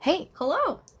Hey,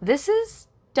 Hello, this is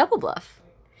Double Bluff.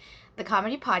 the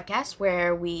comedy podcast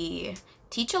where we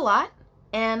teach a lot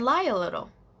and lie a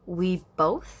little. We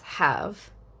both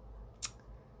have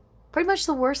pretty much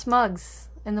the worst mugs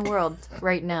in the world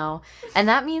right now. And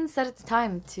that means that it's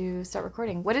time to start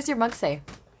recording. What does your mug say?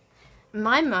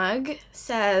 My mug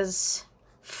says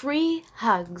free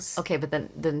hugs. Okay, but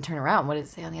then turn around. What does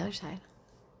it say on the other side?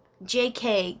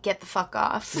 JK, get the fuck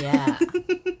off. Yeah.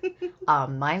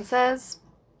 Mine says,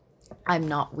 I'm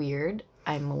not weird.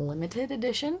 I'm a limited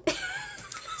edition.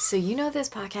 So you know this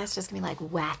podcast is gonna be like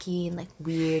wacky and like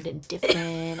weird and different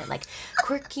and like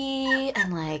quirky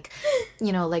and like,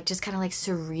 you know, like just kind of like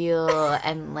surreal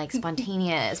and like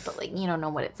spontaneous, but like you don't know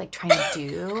what it's like trying to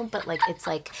do, but it's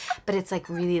like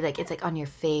really like it's like on your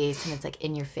face and it's like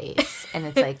in your face and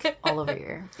it's like all over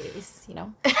your face, you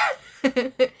know?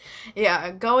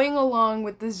 Yeah, going along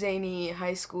with the zany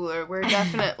high schooler, we're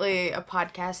definitely a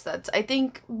podcast that's, I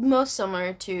think, most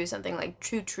similar to something like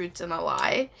Two Truths and a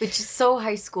Lie. Which is so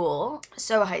high school.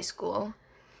 So high school.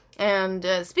 And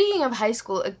speaking of high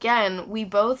school, again, we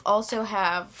both also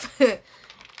have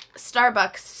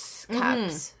Starbucks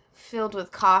cups filled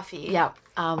with coffee. Yeah,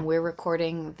 we're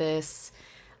recording this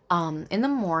in the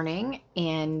morning,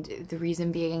 and the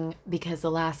reason being because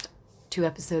the last 2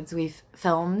 episodes we've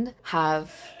filmed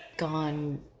have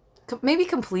gone maybe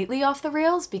completely off the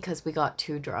rails because we got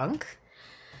too drunk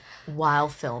while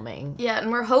filming. Yeah,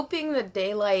 and we're hoping that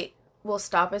daylight will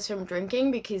stop us from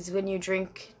drinking because when you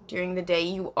drink during the day,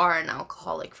 you are an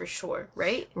alcoholic for sure,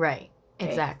 right? Right,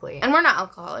 exactly. And we're not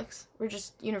alcoholics. We're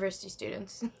just university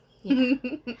students.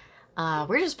 We're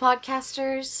just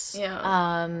podcasters.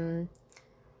 Yeah.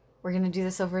 We're gonna do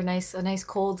this over a nice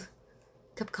cold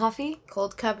cup of coffee.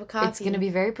 Cold cup of coffee. It's gonna be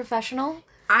very professional.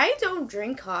 I don't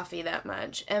drink coffee that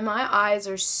much, and my eyes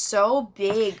are so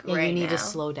big right now. You need to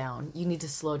slow down. You need to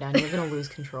slow down. You're gonna lose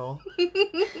control.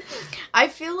 I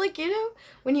feel like, you know,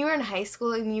 when you were in high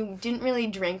school and you didn't really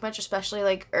drink much, especially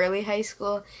like early high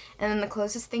school, and then the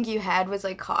closest thing you had was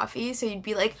like coffee, so you'd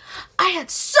be like, I had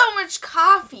so much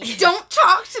coffee, don't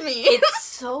talk to me. It's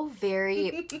so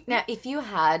very... Now, if you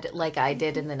had, like I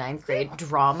did in the 9th grade,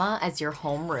 drama as your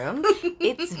homeroom,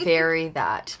 it's very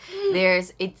that.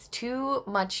 It's too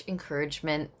much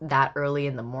encouragement that early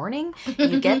in the morning.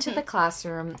 You get to the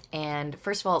classroom, and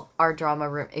first of all, our drama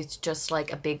room is just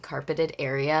like a big carpeted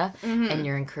area, and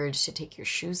you're encouraged to take your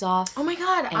shoes off. Oh my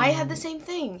god, I had the same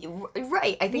thing.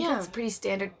 Right, I think that's pretty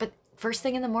standard, but first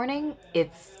thing in the morning,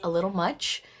 it's a little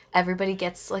much. Everybody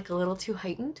gets like a little too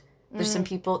heightened. There's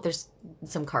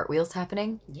some cartwheels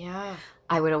happening. Yeah.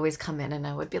 I would always come in and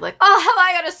I would be like, oh, have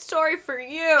I got a story for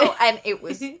you? And it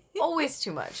was always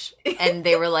too much. And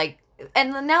they were like,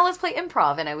 and then now let's play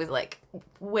improv. And I was like,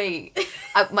 wait.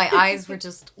 My eyes were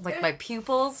just like my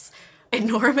pupils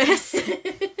enormous.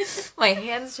 My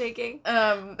hands shaking.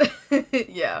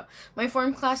 Yeah. My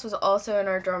form class was also in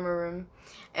our drama room.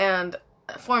 And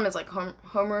form is like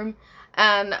homeroom.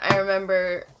 And I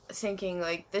remember thinking,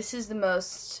 like, this is the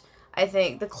most, I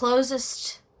think, the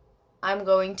closest I'm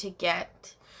going to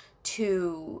get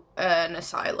to an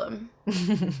asylum.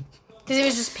 Because it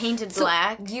was just painted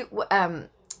black.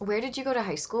 Where did you go to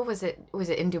high school? Was it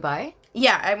in Dubai?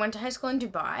 Yeah, I went to high school in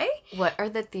Dubai. What are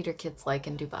the theater kids like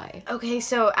in Dubai? Okay,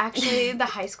 so actually the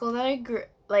high school that I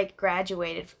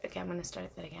graduated... Okay, I'm going to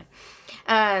start that again.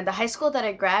 The high school that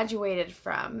I graduated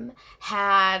from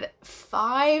had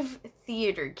 5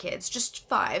 theater kids. Just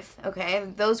 5,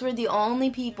 okay? Those were the only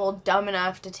people dumb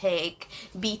enough to take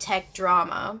B-Tech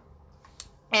drama.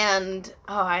 And,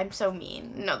 oh, I'm so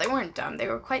mean. No, they weren't dumb. They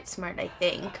were quite smart, I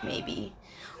think, maybe.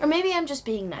 Or maybe I'm just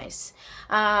being nice.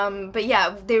 But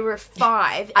yeah, they were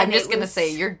 5. I'm just going to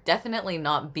say, you're definitely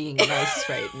not being nice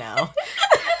right now.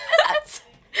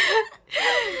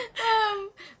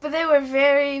 But they were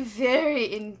very,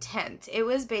 very intense. It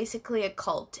was basically a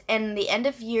cult. And the end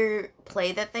of year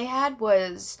play that they had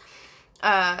was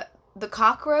The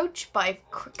Cockroach by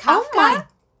Kafka. Oh my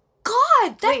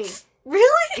god, that's...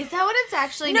 Really? Is that what it's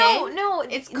actually named? No,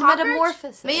 it's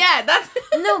Metamorphosis. But yeah, that's...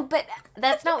 No, but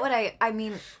that's not what I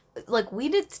mean, like, we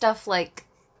did stuff like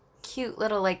cute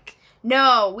little, like...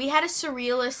 No, we had a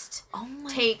surrealist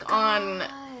take God.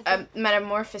 on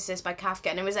Metamorphosis by Kafka,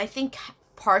 and it was, I think,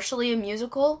 partially a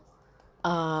musical.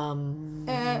 It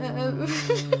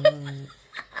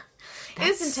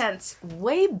was intense.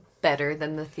 Way better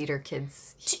than the theater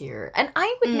kids here. And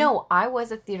I would know, I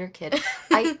was a theater kid.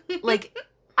 I'm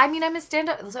a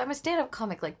stand-up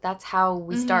comic. Like, that's how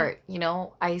we start, you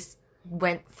know? I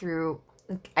went through,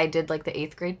 I did, like, the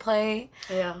 8th grade play.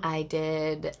 Yeah. I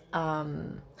did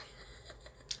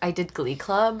Glee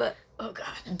Club. Oh,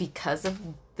 God. Because of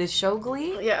the show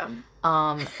Glee. Yeah.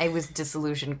 I was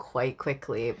disillusioned quite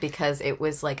quickly because it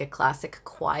was like a classic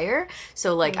choir.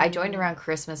 So like I joined around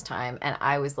Christmas time and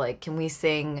I was like, can we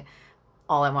sing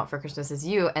All I Want for Christmas Is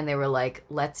You? And they were like,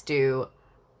 let's do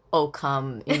O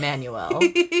Come Emmanuel.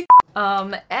 You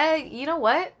know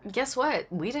what? Guess what?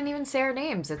 We didn't even say our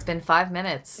names. It's been 5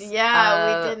 minutes.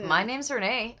 Yeah, we didn't. My name's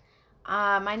Renee.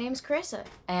 My name's Carissa.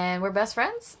 And we're best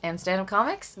friends and stand-up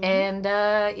comics. And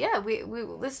yeah, we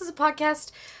this is a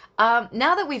podcast.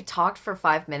 Now that we've talked for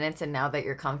 5 minutes and now that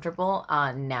you're comfortable,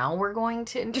 now we're going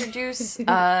to introduce,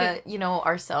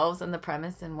 ourselves and the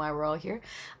premise and why we're all here.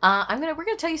 We're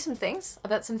gonna tell you some things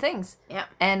about some things. Yeah.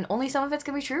 And only some of it's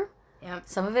gonna be true. Yeah.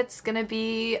 Some of it's gonna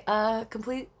be a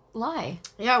complete lie.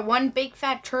 Yeah, one big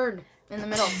fat turd in the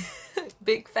middle.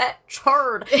 Big fat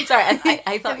chard. Sorry,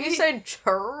 I thought you said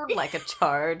chard like a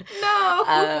chard.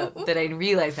 No. But I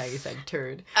realized how you said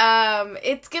turd.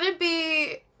 It's gonna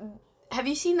be. Have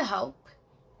you seen The Help?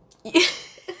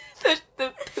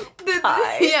 the poop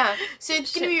pie. Yeah. So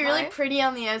it's gonna Shit be really pie? pretty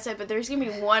on the outside, but there's gonna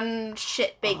be one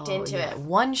shit baked into it.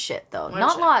 One shit though, One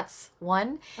not shit. lots.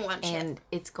 One One shit. and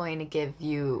it's going to give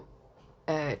you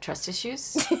trust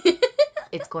issues.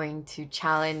 It's going to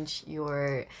challenge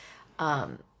your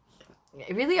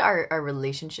really our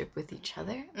relationship with each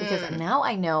other, because now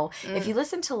I know if you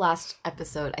listen to last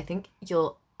episode, I think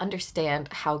you'll understand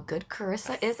how good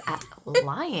Carissa is at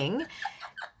lying.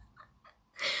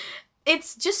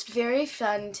 It's just very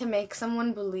fun to make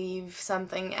someone believe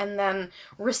something and then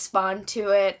respond to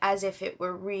it as if it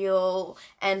were real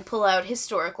and pull out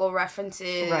historical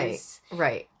references.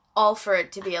 Right. All for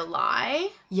it to be a lie.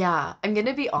 Yeah, I'm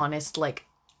gonna be honest, like,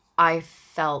 I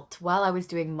felt while I was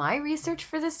doing my research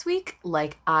for this week,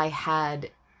 like I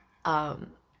had,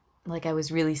 like I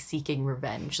was really seeking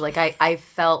revenge. Like I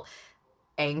felt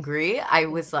angry. I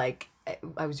was like,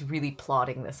 I was really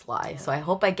plotting this lie. So I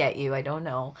hope I get you. I don't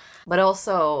know. But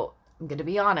also, I'm gonna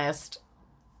be honest,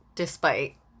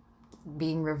 despite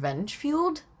being revenge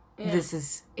fueled, this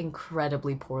is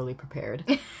incredibly poorly prepared.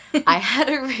 I had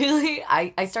a really,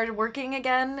 I started working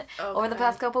again over the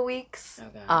past couple weeks.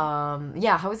 Okay.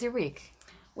 Yeah, how was your week?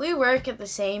 We work at the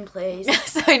same place.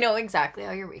 So I know exactly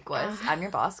how your week was. I'm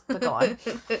your boss, but go on.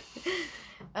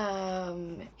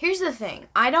 Here's the thing.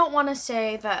 I don't want to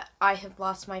say that I have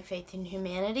lost my faith in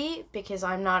humanity because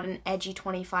I'm not an edgy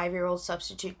 25-year-old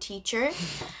substitute teacher,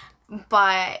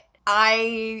 but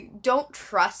I don't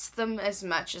trust them as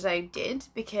much as I did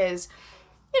because,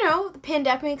 the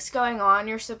pandemic's going on.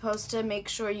 You're supposed to make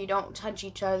sure you don't touch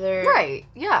each other. Right,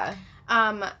 yeah.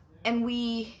 And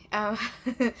we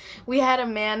had a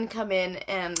man come in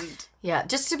and... Yeah,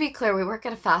 just to be clear, we work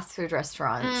at a fast food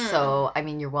restaurant, so, I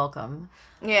mean, you're welcome.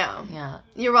 Yeah. Yeah.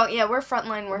 You're welcome. Yeah, we're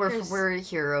frontline workers. We're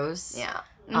heroes. Yeah.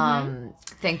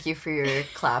 Thank you for your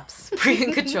claps,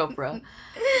 Priyanka Chopra.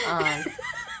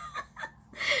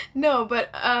 No,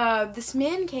 but this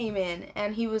man came in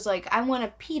and he was like, I want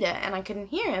a pita, and I couldn't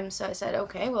hear him, so I said,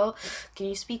 okay, well, can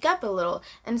you speak up a little?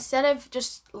 Instead of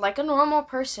just like a normal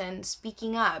person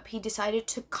speaking up, he decided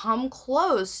to come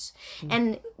close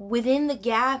and within the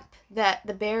gap that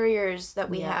the barriers that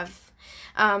we have,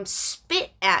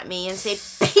 spit at me and say,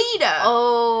 pita!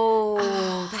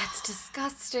 Oh, that's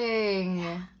disgusting.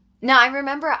 Now, I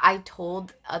remember I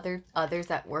told others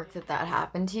at work that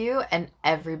happened to you, and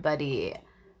everybody,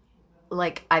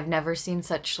 like, I've never seen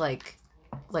such, like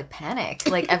panic.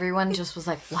 Like, everyone just was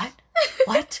like, what?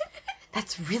 What?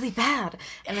 That's really bad.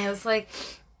 And I was like,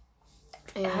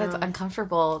 yeah, it's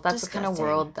uncomfortable. That's the kind of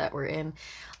world that we're in.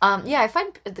 Yeah, I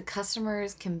find the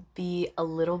customers can be a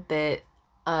little bit...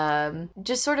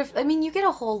 just sort of, I mean, you get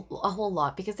a whole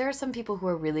lot because there are some people who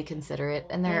are really considerate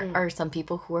and there are some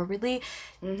people who are really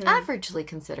averagely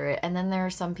considerate, and then there are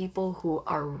some people who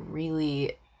are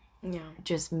really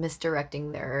just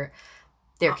misdirecting their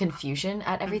confusion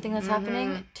at everything that's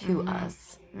happening to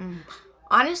us.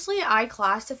 Honestly, I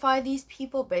classify these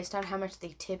people based on how much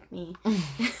they tip me.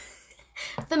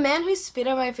 The man who spit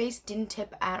on my face didn't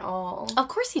tip at all. Of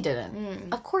course he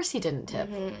didn't. Of course he didn't tip.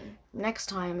 Next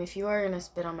time, if you are gonna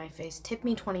spit on my face, tip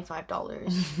me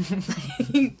 $25.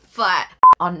 Flat.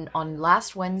 On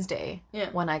last Wednesday,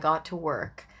 when I got to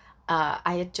work,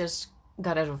 I had just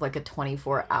got out of like a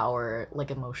 24-hour like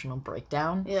emotional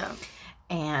breakdown. Yeah.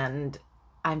 And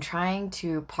I'm trying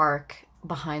to park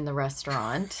behind the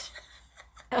restaurant.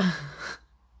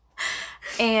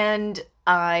 And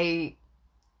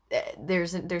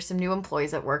there's some new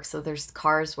employees at work, so there's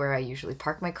cars where I usually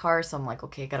park my car, so I'm like,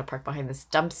 okay, I gotta park behind this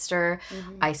dumpster.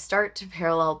 I start to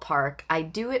parallel park. I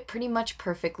do it pretty much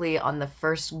perfectly on the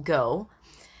first go,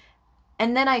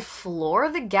 and then I floor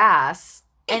the gas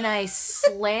and I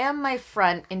slam my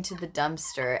front into the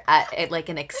dumpster at like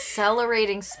an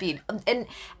accelerating speed. And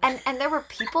there were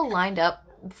people lined up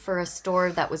for a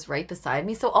store that was right beside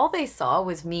me. So all they saw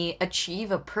was me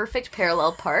achieve a perfect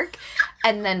parallel park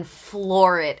and then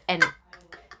floor it and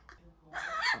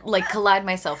like collide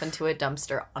myself into a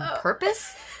dumpster on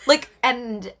purpose. Like,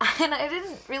 and I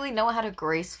didn't really know how to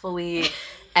gracefully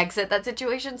exit that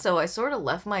situation, so I sort of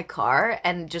left my car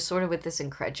and just sort of with this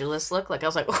incredulous look, like I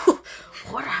was like,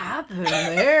 what happened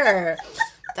there?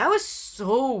 That was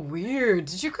so weird.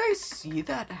 Did you guys see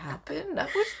that happen? That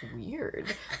was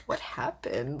weird. What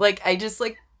happened? Like, I just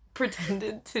like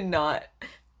pretended to not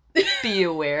be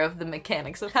aware of the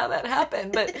mechanics of how that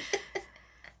happened, but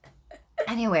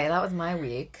anyway, that was my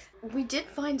week. We did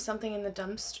find something in the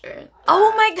dumpster.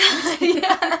 Oh my god,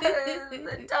 yes,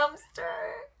 the dumpster.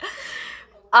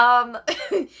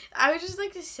 I would just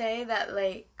like to say that,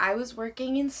 like, I was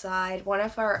working inside. One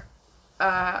of our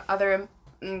other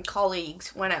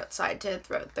colleagues went outside to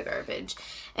throw out the garbage.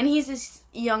 And he's this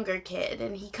younger kid,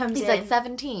 and he comes in. He's like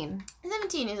 17.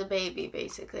 17, he's a baby,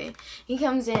 basically. He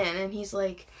comes in, and he's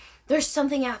like, there's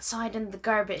something outside in the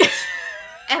garbage.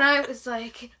 And I was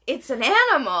like, it's an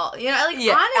animal. You know,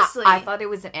 like, honestly. I thought it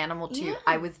was an animal, too. Yeah.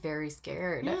 I was very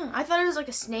scared. Yeah, I thought it was like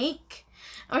a snake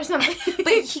or something.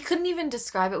 But he couldn't even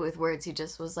describe it with words. He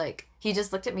just was like, he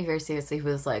just looked at me very seriously. He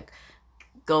was like,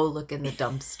 go look in the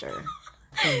dumpster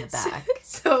in the back.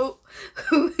 So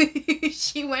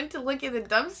she went to look in the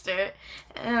dumpster,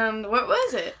 and what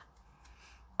was it?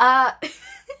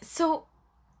 So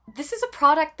this is a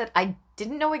product that I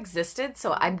didn't know existed,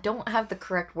 so I don't have the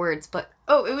correct words, but...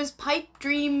 Oh, it was Pipe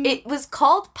Dream... It was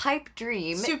called Pipe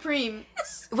Dream. Supreme.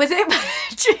 Was it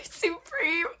Pipe Dream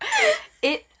Supreme?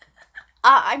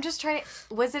 I'm just trying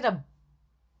to... Was it a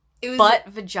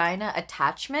butt-vagina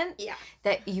attachment? Yeah.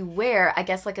 That you wear, I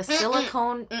guess, like a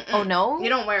silicone... Oh, no? You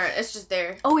don't wear it. It's just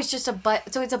there. Oh, it's just a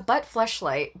butt... So it's a butt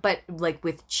fleshlight, but, like,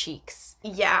 with cheeks.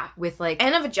 Yeah. With, like...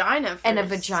 And a vagina. And a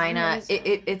vagina.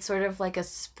 It's sort of like a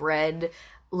spread...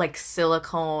 like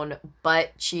silicone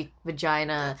butt cheek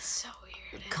vagina so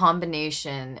weird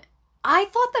combination. I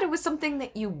thought that it was something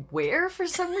that you wear for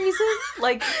some reason,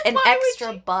 like an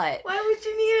extra butt. Why would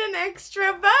you need an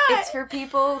extra butt? It's for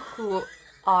people who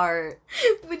are.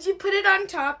 Would you put it on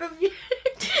top of your,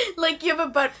 like you have a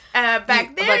butt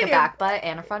back there, like a back butt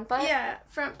and a front butt? Yeah,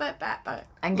 front butt, back butt.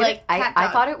 I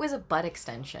thought it was a butt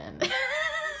extension.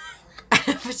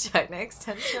 Vagina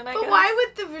extension, I guess. But why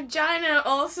would the vagina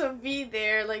also be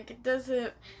there? Like, it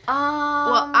doesn't...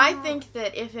 Well, I think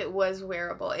that if it was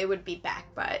wearable, it would be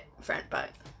back butt, front butt.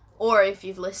 Or if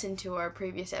you've listened to our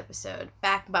previous episode,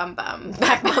 back bum bum.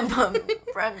 Back bum bum.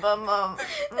 Front bum bum.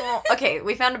 Okay,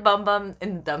 we found a bum bum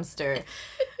in the dumpster.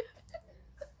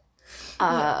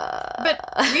 But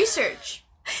research.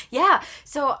 Yeah.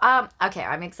 So, okay,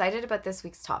 I'm excited about this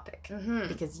week's topic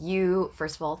because you,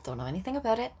 first of all, don't know anything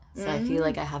about it. So I feel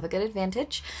like I have a good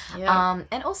advantage. Yeah.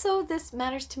 And also, this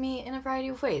matters to me in a variety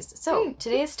of ways. So,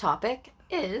 today's topic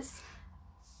is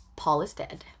Paul is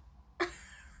dead.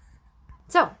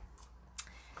 So,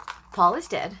 Paul is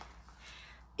dead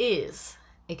is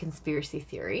a conspiracy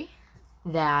theory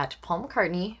that Paul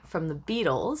McCartney from the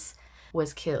Beatles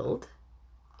was killed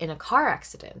in a car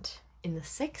accident in the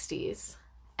 60s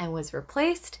and was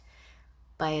replaced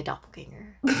by a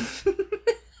doppelganger.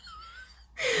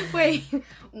 Wait,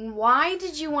 why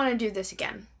did you want to do this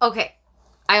again? Okay,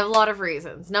 I have a lot of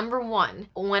reasons. Number one,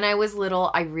 when I was little,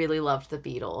 I really loved the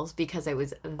Beatles because I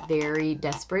was very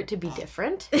desperate to be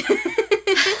different.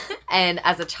 And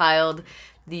as a child,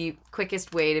 the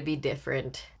quickest way to be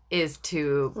different is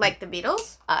to... Like the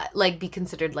Beatles? Like be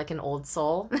considered like an old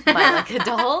soul by like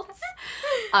adults.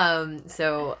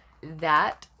 So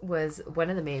that was one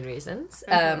of the main reasons.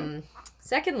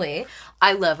 Secondly,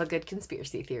 I love a good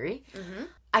conspiracy theory.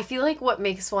 I feel like what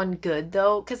makes one good,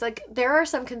 though, because, like, there are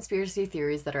some conspiracy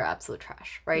theories that are absolute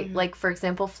trash, right? Like, for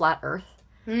example, Flat Earth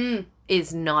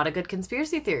is not a good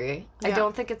conspiracy theory. Yeah. I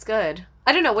don't think it's good.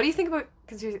 I don't know. What do you think about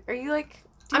conspiracy? Are you, like...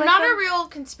 I'm not a real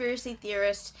conspiracy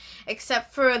theorist,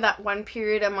 except for that one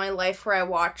period of my life where I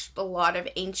watched a lot of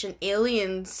Ancient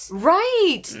Aliens.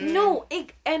 Right! No,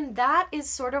 and that is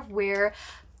sort of where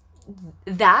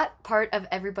that part of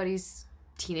everybody's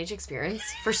teenage experience,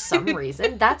 for some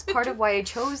reason, that's part of why I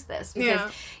chose this.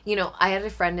 Because, you know, I had a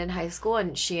friend in high school,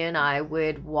 and she and I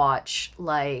would watch,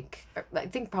 like, I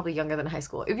think probably younger than high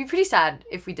school. It would be pretty sad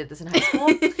if we did this in high school,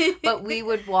 but we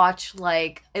would watch,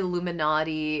 like,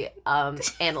 Illuminati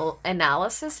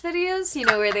analysis videos, you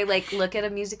know, where they, like, look at a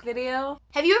music video.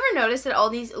 Have you ever noticed that all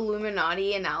these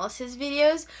Illuminati analysis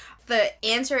videos, the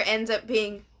answer ends up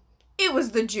being It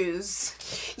was the Jews.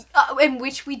 In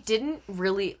which we didn't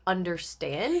really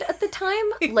understand at the time.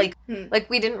 Like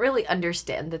we didn't really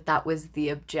understand that was the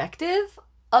objective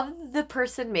of the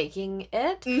person making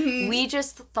it. Mm-hmm. We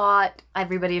just thought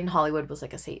everybody in Hollywood was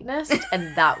like a Satanist,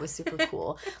 and that was super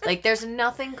cool. Like, there's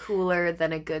nothing cooler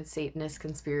than a good Satanist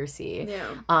conspiracy.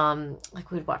 Yeah.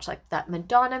 Like, we'd watch like that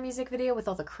Madonna music video with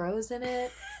all the crows in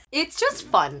it. It's just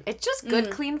fun. It's just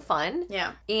good, clean fun.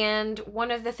 Yeah. And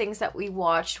one of the things that we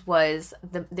watched was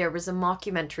there was a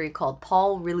mockumentary called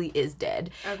Paul Really Is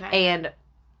Dead. Okay. And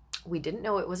we didn't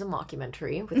know it was a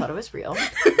mockumentary. We thought it was real.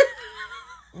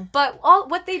 But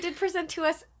what they did present to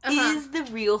us is the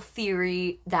real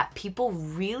theory that people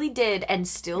really did and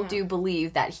still do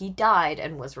believe that he died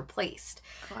and was replaced.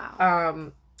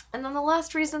 Wow. And then the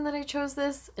last reason that I chose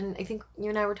this, and I think you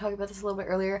and I were talking about this a little bit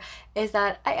earlier, is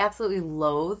that I absolutely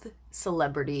loathe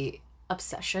celebrity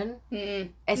obsession.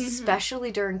 Mm-hmm.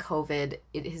 Especially during COVID,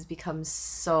 it has become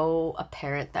so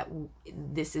apparent that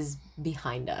this is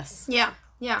behind us. Yeah.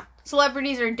 Yeah.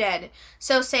 Celebrities are dead.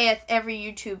 So saith every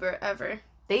YouTuber ever.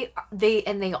 They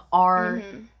are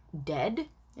dead.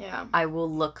 Yeah. I will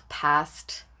look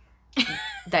past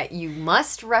that you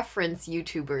must reference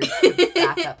YouTubers to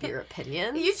back up your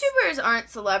opinions. YouTubers aren't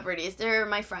celebrities. They're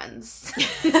my friends.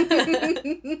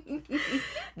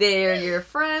 They're your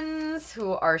friends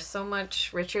who are so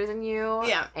much richer than you.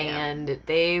 Yeah. And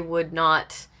they would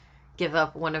not give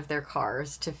up one of their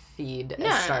cars to feed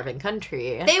a starving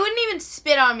country. They wouldn't even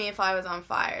spit on me if I was on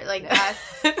fire. Like,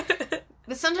 that's...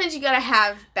 But sometimes you gotta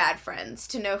have bad friends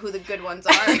to know who the good ones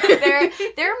are.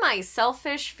 they're my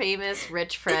selfish, famous,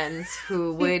 rich friends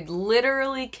who would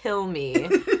literally kill me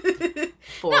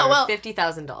for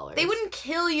 $50,000. They wouldn't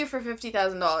kill you for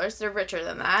 $50,000. They're richer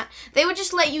than that. They would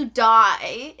just let you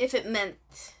die if it meant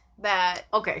that,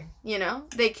 you know,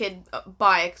 they could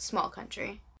buy a small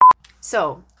country.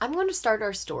 So, I'm going to start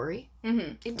our story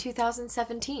in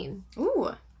 2017.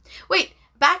 Ooh. Wait,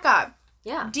 back up.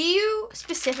 Yeah. Do you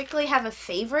specifically have a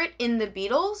favorite in the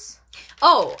Beatles?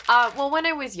 Oh, well, when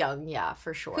I was young, yeah,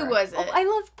 for sure. Who was it? Oh, I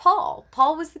loved Paul.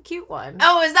 Paul was the cute one.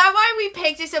 Oh, is that why we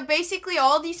picked it? So basically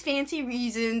all these fancy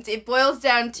reasons, it boils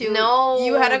down to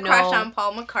you had a crush on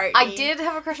Paul McCartney. I did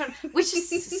have a crush on, which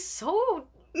is so,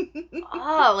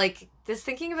 like, this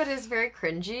thinking about it is very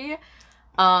cringy.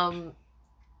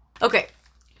 Okay,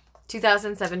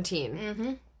 2017.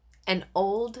 Mm-hmm. An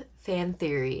old fan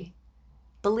theory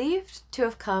believed to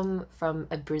have come from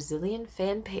a Brazilian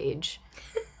fan page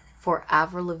for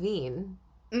Avril Lavigne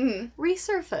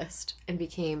resurfaced and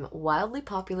became wildly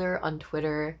popular on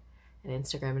Twitter and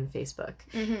Instagram and Facebook.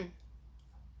 Mm-hmm.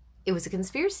 It was a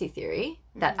conspiracy theory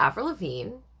that Avril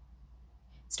Lavigne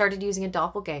started using a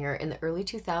doppelganger in the early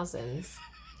 2000s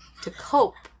to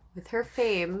cope with her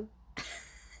fame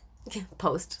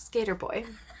post Skater Boy.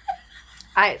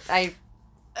 I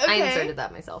inserted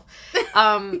that myself.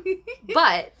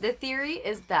 But the theory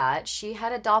is that she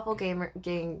had a doppelganger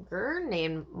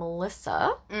named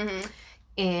Melissa. Mm-hmm.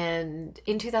 And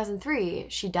in 2003,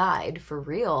 she died for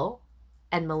real.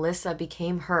 And Melissa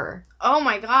became her. Oh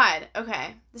my god.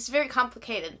 Okay. This is very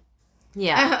complicated.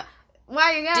 Yeah.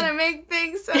 Why you gotta make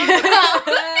things so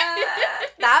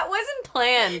That wasn't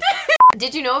planned.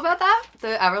 Did you know about that?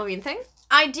 The Avril Lavigne thing?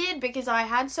 I did, because I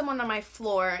had someone on my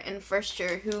floor in first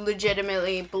year who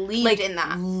legitimately believed in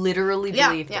that. Literally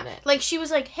believed in it. Like, she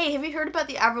was like, hey, have you heard about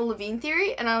the Avril Lavigne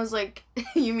theory? And I was like,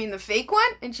 you mean the fake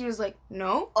one? And she was like,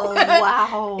 no. Oh,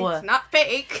 wow. It's not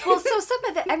fake. Well, so some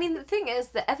of the, I mean, the thing is,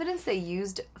 the evidence they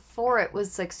used for it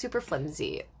was, like, super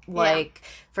flimsy. Like,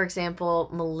 for example,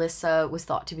 Melissa was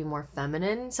thought to be more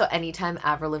feminine. So anytime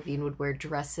Avril Lavigne would wear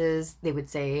dresses, they would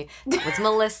say, that was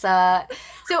Melissa.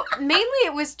 So mainly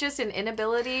it was just an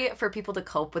inability for people to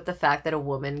cope with the fact that a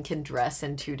woman can dress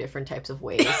in two different types of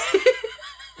ways.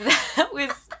 That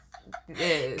was...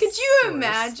 Could you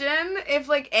imagine if,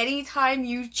 like, any time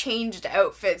you changed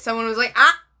outfits, someone was like,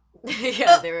 ah!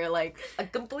 Yeah, they were like, a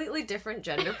completely different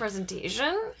gender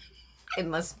presentation? It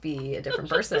must be a different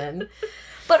person.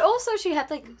 But also she had,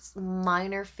 like,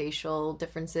 minor facial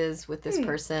differences with this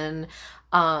person.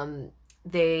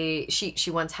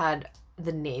 She once had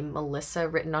the name Melissa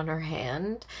written on her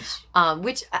hand,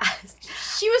 which...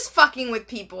 she was fucking with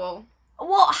people.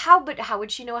 Well, how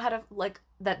would she know how to, like,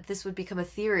 that this would become a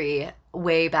theory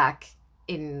way back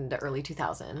in the early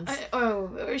 2000s?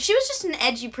 She was just an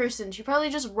edgy person. She probably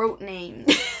just wrote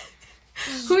names.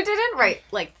 Who didn't write,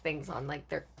 like, things on, like,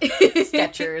 their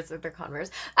Skechers or their Converse?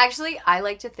 Actually, I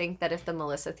like to think that if the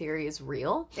Melissa theory is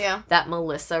real, that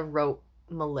Melissa wrote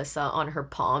Melissa on her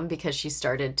palm because she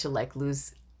started to, like,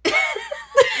 lose...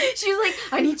 She was like,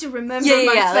 I need to remember Yeah.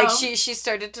 myself. Like she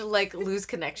started to like lose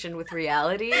connection with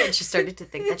reality, and she started to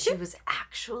think that she was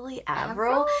actually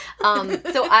Avril.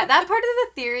 So that part of the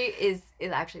theory is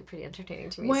actually pretty entertaining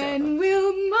to me. When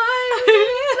will my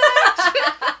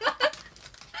reflection...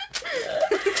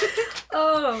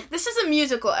 Oh, this is a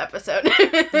musical episode.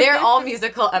 they're all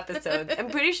musical episodes. I'm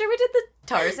pretty sure we did the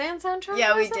Tarzan soundtrack.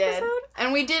 Yeah, we last did. episode.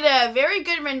 And we did a very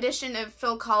good rendition of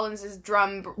Phil Collins'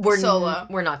 drum solo.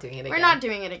 We're not doing it again. We're not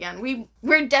doing it again.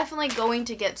 We're definitely going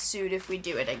to get sued if we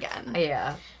do it again.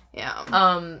 Yeah.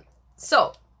 Yeah.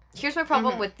 So here's my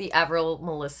problem with the Avril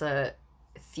Melissa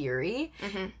theory.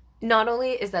 Mm-hmm. Not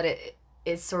only is that it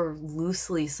is sort of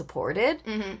loosely supported,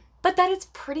 but that it's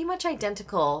pretty much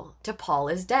identical to Paul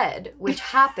is Dead, which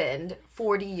happened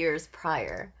 40 years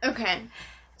prior. Okay.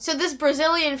 So this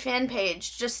Brazilian fan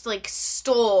page just, like,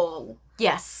 stole...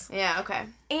 Yes. Yeah, okay.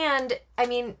 And, I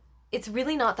mean, it's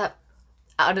really not that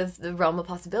out of the realm of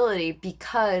possibility,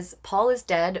 because Paul is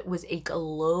Dead was a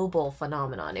global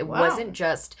phenomenon. It wasn't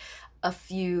just a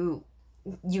few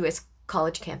U.S.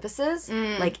 college campuses.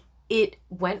 Like, it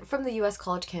went from the U.S.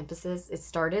 college campuses. It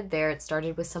started there. It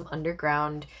started with some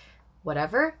underground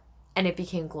whatever, and it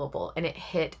became global, and it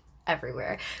hit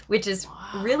everywhere, which is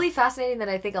really fascinating that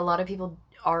I think a lot of people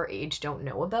our age don't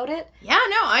know about it. Yeah,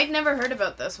 no, I'd never heard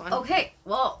about this one. Okay,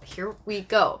 well, here we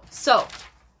go. So,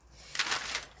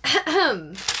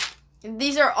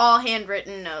 these are all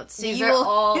handwritten notes. So these are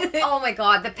all, oh my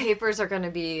god, the papers are going to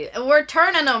be, We're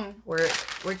turning them. we're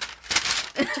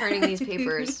turning these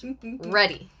papers.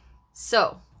 Ready.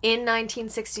 So, in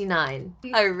 1969,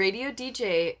 a radio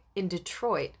DJ in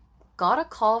Detroit got a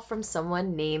call from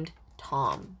someone named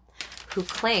Tom, who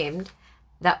claimed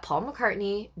that Paul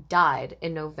McCartney died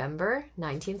in November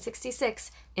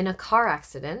 1966 in a car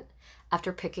accident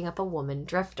after picking up a woman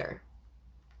drifter.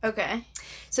 Okay.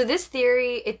 So this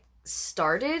theory, it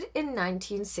started in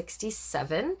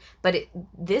 1967, but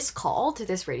this call to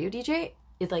this radio DJ,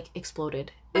 it like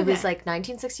exploded. It was like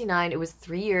 1969. It was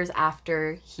 3 years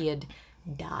after he had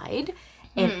died,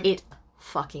 and it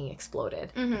fucking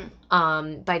exploded. By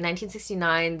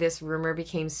 1969, this rumor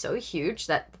became so huge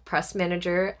that the press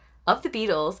manager of the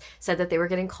Beatles said that they were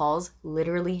getting calls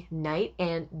literally night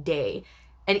and day.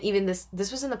 And even this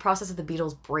was in the process of the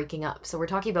Beatles breaking up. So we're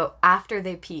talking about after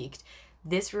they peaked.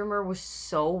 This rumor was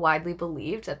so widely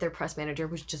believed that their press manager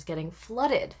was just getting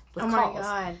flooded with calls. Oh my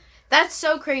god. That's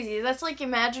so crazy. That's like,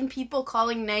 imagine people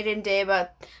calling night and day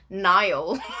about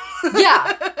Niall.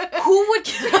 Yeah. Who would...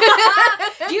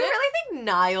 Do you really think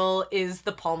Niall is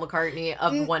the Paul McCartney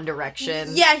of One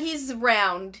Direction? Yeah, he's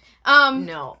round.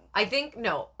 No. I think,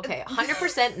 no. Okay,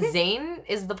 100% Zayn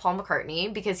is the Paul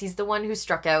McCartney because he's the one who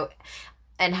struck out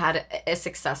and had a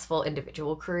successful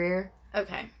individual career.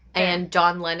 Okay. And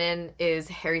John Lennon is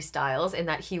Harry Styles in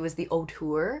that he was the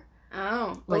auteur.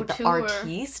 Oh, Like the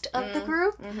artiste of the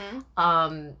group.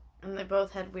 And they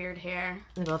both had weird hair.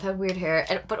 They both had weird hair,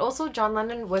 but also John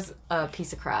Lennon was a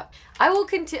piece of crap. I will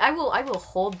continue. I will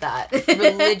hold that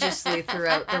religiously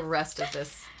throughout the rest of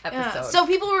this episode. Yeah. So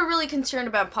people were really concerned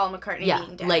about Paul McCartney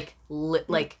being dead.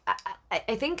 Like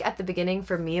I think at the beginning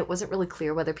for me it wasn't really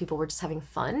clear whether people were just having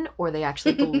fun or they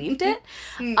actually believed it.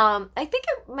 I think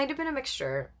it might have been a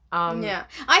mixture. Yeah.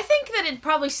 I think that it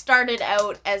probably started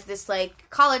out as this, like,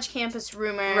 college campus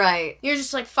rumor. Right. You're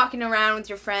just, like, fucking around with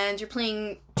your friends. You're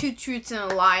playing two truths and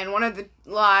a lie, and one of the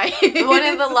lies is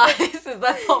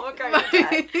that Paul McCartney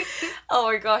died. Oh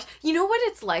my gosh. You know what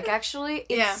it's like, actually?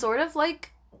 It's sort of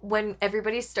like when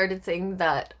everybody started saying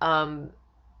that,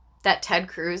 that Ted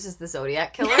Cruz is the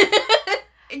Zodiac Killer.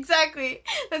 Exactly.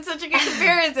 That's such a good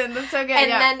comparison. That's so good.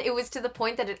 And then it was to the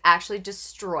point that it actually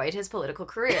destroyed his political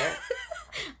career.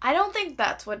 I don't think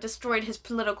that's what destroyed his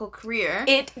political career.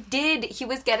 It did. He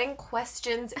was getting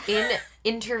questions in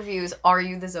interviews, are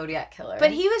you the Zodiac Killer?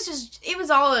 But it was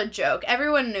all a joke.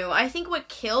 Everyone knew. I think what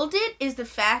killed it is the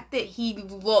fact that he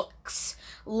looks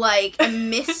like a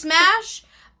mismatch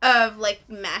of, like,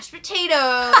 mashed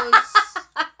potatoes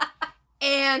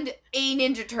and a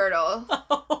Ninja Turtle.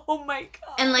 Oh my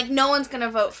god. And, like, no one's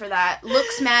gonna vote for that.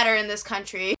 Looks matter in this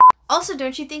country. Also,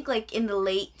 don't you think, like, in the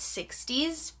late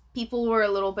 60s, people were a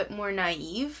little bit more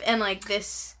naive? And, like,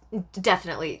 this...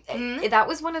 Definitely. That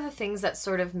was one of the things that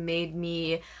sort of made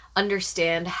me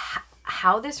understand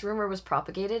how this rumor was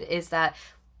propagated, is that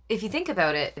if you think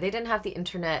about it, they didn't have the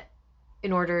internet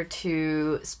in order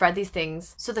to spread these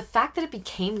things. So the fact that it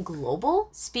became global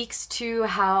speaks to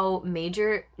how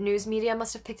major news media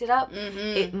must have picked it up.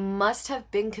 It must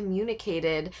have been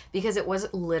communicated because it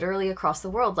was literally across the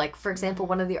world. Like, for example,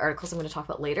 one of the articles I'm going to talk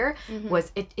about later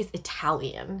was it is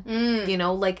Italian. You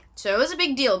know, like... So it was a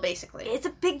big deal, basically. It's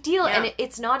a big deal, and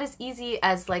it's not as easy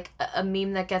as, like, a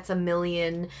meme that gets 1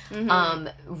 million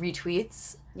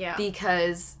retweets. Yeah.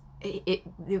 Because it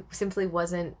simply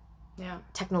wasn't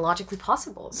technologically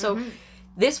possible. So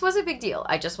this was a big deal.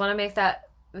 I just want to make that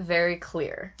very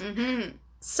clear.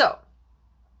 So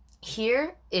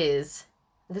here is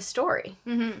the story.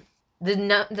 The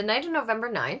night of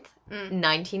November 9th,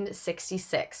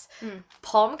 1966,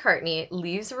 Paul McCartney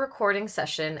leaves a recording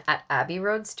session at Abbey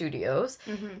Road Studios,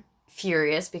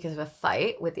 furious because of a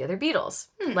fight with the other Beatles.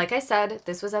 Like I said,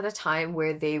 this was at a time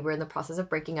where they were in the process of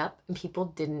breaking up and people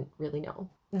didn't really know.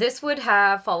 This would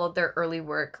have followed their early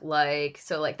work, like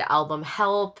the album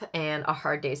Help and A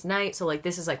Hard Day's Night. So, like,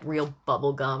 this is, like, real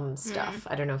bubblegum stuff.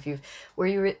 I don't know if were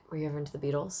you ever into the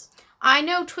Beatles? I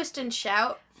know Twist and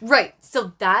Shout. Right.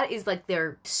 So that is, like,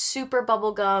 their super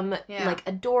bubblegum, like,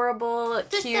 adorable,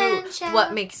 Twist cute,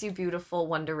 What Makes You Beautiful,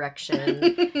 One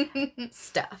Direction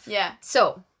stuff. Yeah.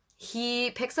 So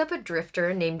he picks up a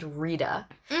drifter named Rita,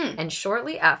 and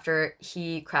shortly after,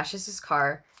 he crashes his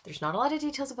car. There's not a lot of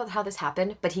details about how this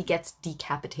happened, but he gets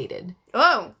decapitated.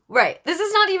 Oh. Right. This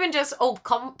is not even just, Paul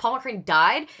McCartney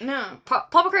died. No. Paul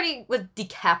McCartney was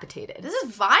decapitated. This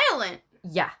is violent.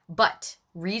 Yeah. But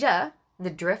Rita,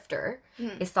 the drifter,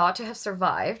 is thought to have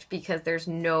survived because there's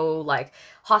no, like,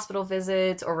 hospital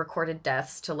visits or recorded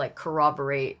deaths to, like,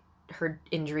 corroborate her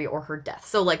injury or her death.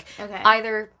 So, like,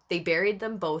 either they buried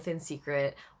them both in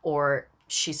secret or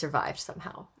she survived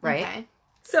somehow, right? Okay.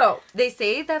 So, they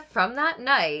say that from that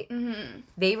night,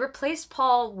 they replaced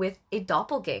Paul with a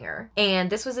doppelganger.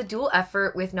 And this was a dual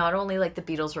effort with not only, like, the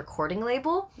Beatles recording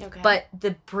label, but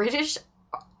the British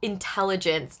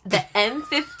intelligence, the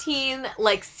M15,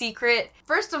 like, secret...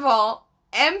 First of all,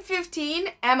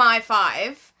 M15, MI5. I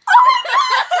thought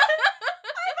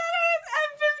it was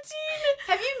M15.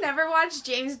 Have you never watched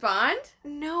James Bond?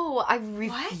 No, I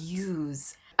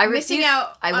refuse. I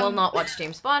will not watch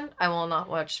James Bond. I will not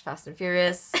watch Fast and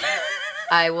Furious.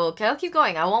 I'll keep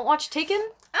going. I won't watch Taken.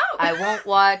 Oh. I won't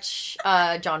watch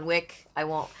John Wick. I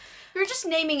won't. You're just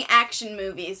naming action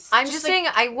movies. I'm just saying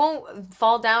I won't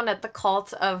fall down at the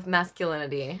cult of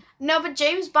masculinity. No, but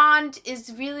James Bond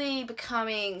is really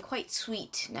becoming quite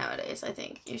sweet nowadays, I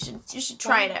think. You should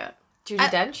try it out. Judi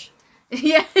Dench?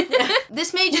 Yeah.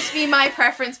 This may just be my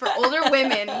preference for older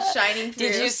women shining through.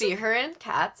 Did you see her in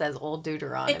Cats as Old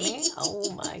Deuteronomy?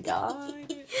 Oh my god.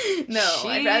 No,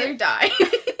 I'd rather die.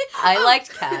 I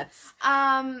liked Cats.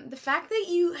 The fact that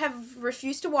you have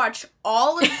refused to watch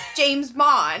all of James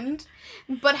Bond,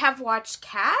 but have watched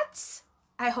Cats,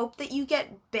 I hope that you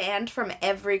get banned from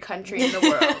every country in the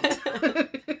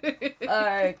world.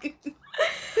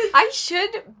 I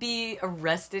should be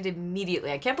arrested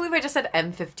immediately. I can't believe I just said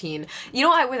M15. You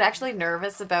know, I was actually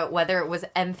nervous about whether it was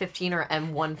M15 or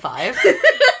M15.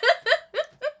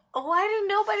 Why did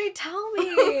nobody tell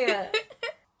me?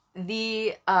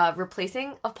 The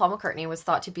replacing of Paul McCartney was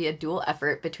thought to be a dual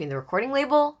effort between the recording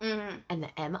label and the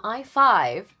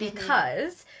MI5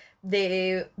 because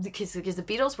the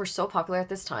Beatles were so popular at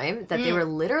this time that they were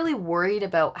literally worried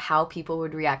about how people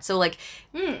would react. So, like,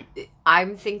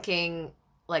 I'm thinking,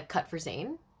 like, Cut for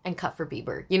Zayn and Cut for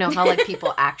Bieber. You know how, like,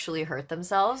 people actually hurt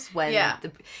themselves when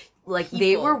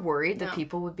they were worried that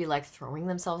people would be, like, throwing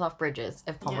themselves off bridges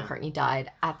if Paul McCartney died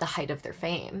at the height of their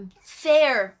fame.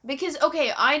 Fair. Because,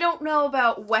 okay, I don't know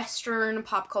about Western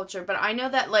pop culture, but I know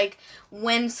that, like,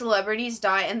 when celebrities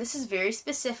die, and this is very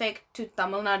specific to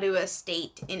Tamil Nadu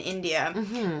state in India,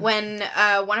 when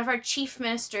one of our chief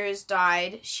ministers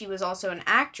died, she was also an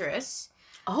actress.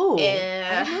 Oh, I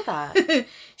didn't know that.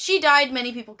 She died,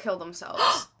 many people killed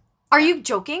themselves. Are you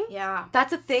joking? Yeah.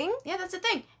 That's a thing? Yeah, that's a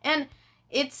thing. And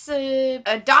it's a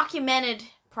documented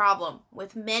problem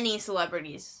with many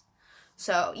celebrities.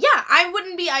 So, yeah, I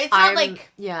wouldn't be... It's not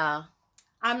like... Yeah.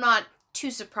 I'm not too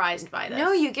surprised by this.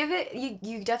 No, you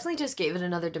definitely just gave it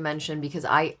another dimension because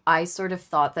I sort of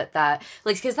thought that,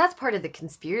 like, because that's part of the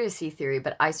conspiracy theory,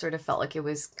 but I sort of felt like it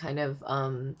was kind of,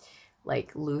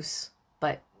 like, loose,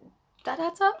 but that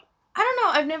adds up. I don't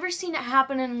know. I've never seen it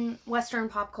happen in Western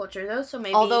pop culture, though, so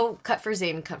maybe... Although Cut for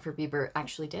Zayn and Cut for Bieber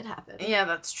actually did happen. Yeah,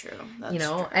 that's true. That's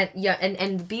true.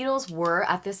 And the Beatles were,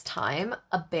 at this time,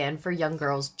 a band for young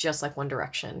girls, just like One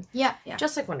Direction. Yeah.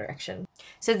 Just like One Direction.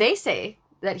 So they say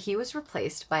that he was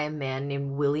replaced by a man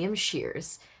named William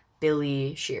Shears.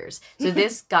 Billy Shears. So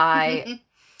this guy...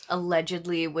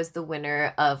 allegedly was the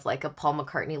winner of like a Paul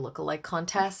McCartney lookalike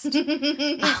contest.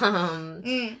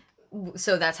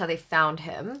 So that's how they found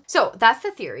him. So that's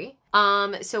the theory.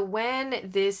 So when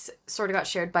this sort of got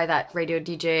shared by that radio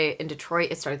DJ in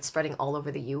Detroit, it started spreading all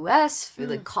over the US.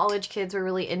 The college kids were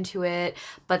really into it.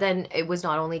 But then it was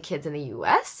not only kids in the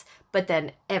US, but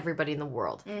then everybody in the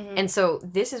world. And so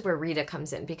this is where Rita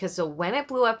comes in, because so when it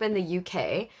blew up in the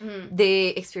UK, they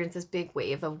experienced this big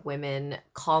wave of women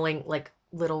calling like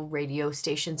little radio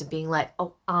stations and being like,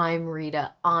 oh, I'm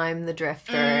Rita, I'm the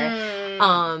drifter.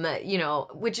 You know,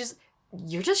 which is,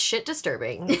 you're just shit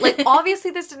disturbing. Like,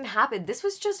 obviously this didn't happen. This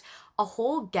was just a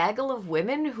whole gaggle of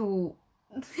women who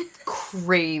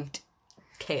craved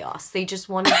chaos. They just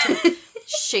wanted to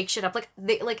shake shit up.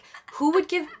 Like, who would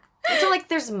give... It's not like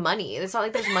there's money. It's not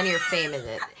like there's money or fame in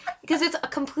it. Because it's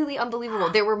completely unbelievable.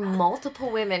 There were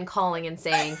multiple women calling and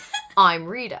saying, I'm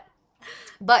Rita.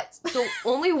 But, so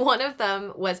only one of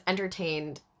them was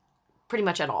entertained pretty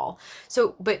much at all.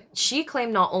 So, but she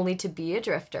claimed not only to be a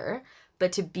drifter,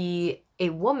 but to be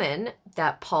a woman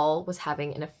that Paul was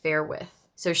having an affair with.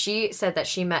 So she said that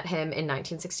she met him in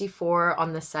 1964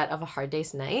 on the set of A Hard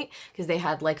Day's Night, because they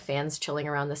had like fans chilling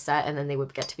around the set and then they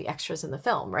would get to be extras in the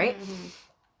film, right?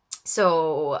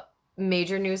 So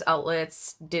major news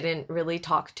outlets didn't really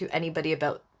talk to anybody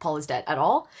about Paul is dead at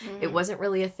all. It wasn't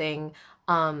really a thing.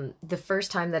 The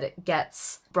first time that it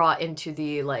gets brought into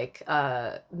the like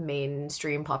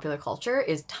mainstream popular culture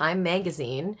is Time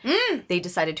Magazine. They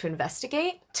decided to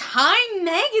investigate. Time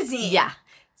Magazine? Yeah.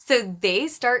 So they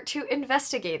start to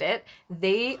investigate it.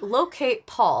 They locate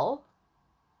Paul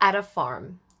at a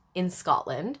farm in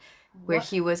Scotland where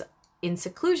he was in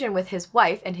seclusion with his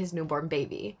wife and his newborn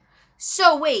baby.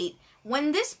 So wait,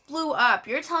 when this blew up,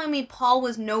 you're telling me Paul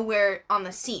was nowhere on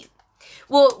the scene?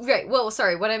 Well, right. Well,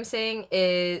 sorry. What I'm saying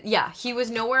is, yeah, he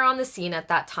was nowhere on the scene at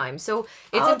that time. So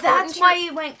it's important. That's why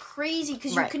it went crazy,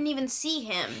 because you couldn't even see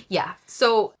him. Yeah.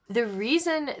 So the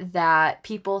reason that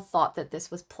people thought that this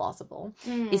was plausible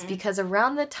is because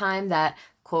around the time that,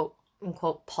 quote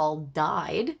unquote, Paul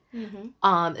died,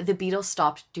 the Beatles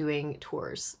stopped doing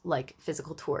tours, like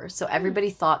physical tours. So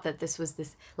everybody thought that this was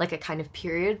this, like a kind of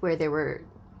period where they were,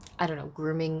 I don't know,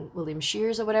 grooming William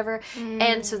Shears or whatever.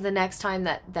 And so the next time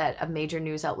that a major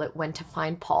news outlet went to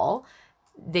find Paul,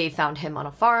 they found him on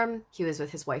a farm. He was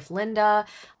with his wife, Linda.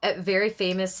 Very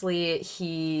famously,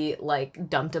 he, like,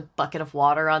 dumped a bucket of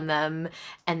water on them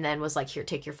and then was like, here,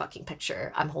 take your fucking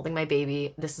picture. I'm holding my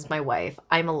baby. This is my wife.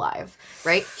 I'm alive.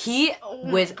 Right? He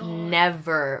was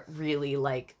never really,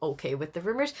 like, okay with the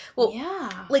rumors. Well,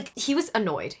 yeah. Like, he was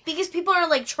annoyed. Because people are,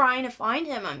 like, trying to find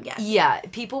him, I'm guessing. Yeah.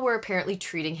 People were apparently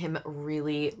treating him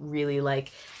really, really, like,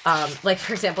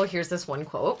 for example, here's this one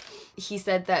quote. He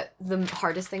said that the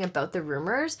hardest thing about the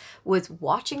rumors was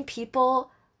watching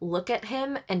people look at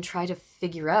him and try to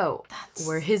figure out,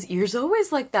 were his ears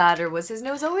always like that, or was his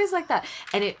nose always like that?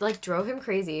 And it, like, drove him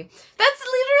crazy. That's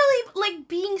literally like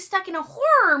being stuck in a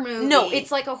horror movie. No,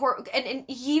 it's like a horror. And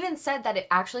he even said that it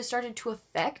actually started to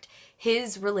affect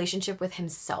his relationship with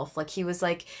himself. Like, he was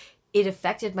like, it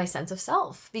affected my sense of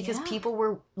self because people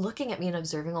were looking at me and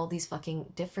observing all these fucking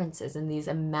differences and these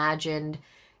imagined,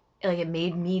 like, it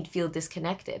made me feel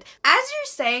disconnected. As you're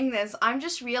saying this, I'm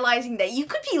just realizing that you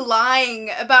could be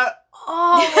lying about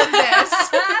all of this.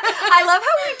 I love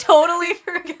how we totally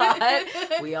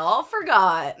forgot. We all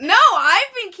forgot. No,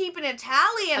 I've been keeping a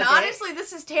tally, and honestly,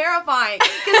 this is terrifying.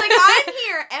 Because, like, I'm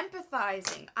here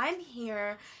empathizing. I'm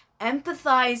here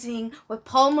empathizing with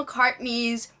Paul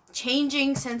McCartney's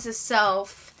changing sense of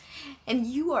self. And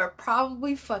you are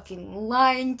probably fucking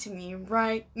lying to me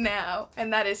right now.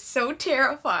 And that is so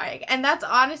terrifying. And that's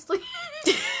honestly...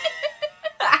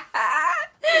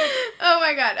 Oh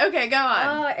my god. Okay, go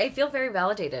on. I feel very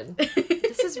validated.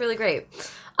 This is really great.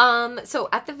 So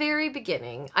at the very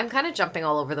beginning, I'm kind of jumping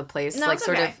all over the place, no, like it's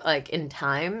sort okay. of like in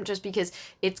time, just because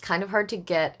it's kind of hard to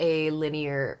get a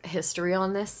linear history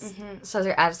on this.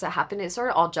 So as it happened, it sort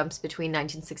of all jumps between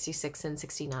 1966 and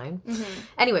 69.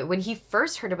 Anyway, when he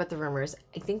first heard about the rumors,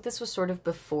 I think this was sort of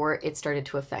before it started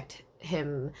to affect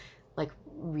him, like,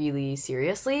 really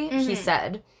seriously. He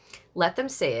said, let them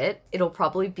say it. It'll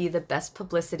probably be the best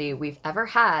publicity we've ever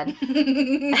had.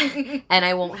 And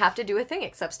I won't have to do a thing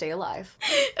except stay alive.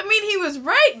 I mean, he was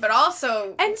right, but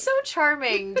also... And so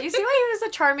charming. Do you see why he was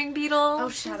a charming Beatle? Oh,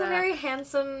 shut He's up. a very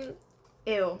handsome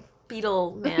Ew.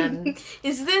 Beatle man.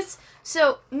 Is this...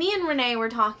 So, me and Renee were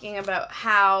talking about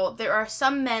how there are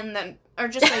some men that are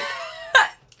just, like...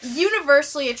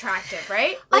 universally attractive,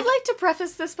 right? I'd like to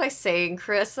preface this by saying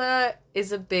Carissa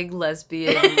is a big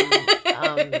lesbian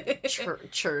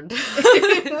churd.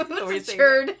 What's a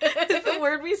churd? It's the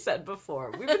word we said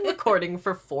before. We've been recording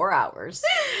for 4 hours.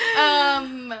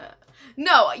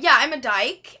 No, yeah, I'm a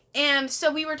dyke, and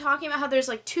so we were talking about how there's,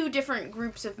 like, 2 different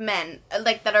groups of men,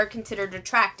 like, that are considered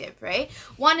attractive, right?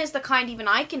 One is the kind even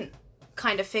I can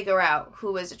kind of figure out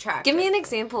who is attractive. Give me an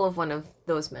example of one of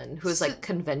those men who's, like,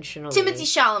 conventionally... Timothée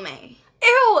Chalamet.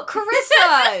 Ew,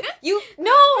 Carissa!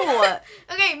 No!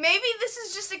 Okay, maybe this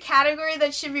is just a category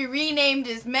that should be renamed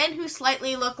as men who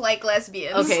slightly look like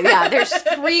lesbians. Okay, yeah, there's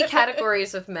 3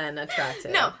 categories of men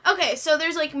attractive. No, okay, so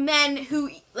there's, like, men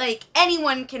who, like,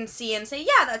 anyone can see and say,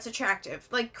 yeah, that's attractive.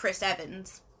 Like Chris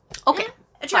Evans. Okay. Yeah,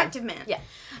 attractive man. Yeah.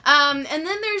 And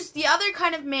then there's the other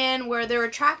kind of man where they're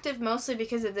attractive mostly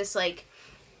because of this, like,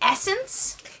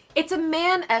 essence. It's a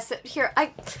man essence. Here,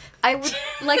 I would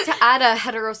like to add a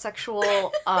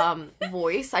heterosexual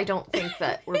voice. I don't think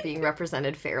that we're being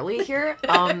represented fairly here.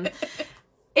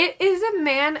 It is a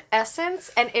man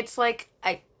essence, and it's like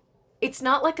it's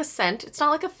not like a scent. It's not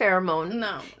like a pheromone.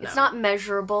 No. It's not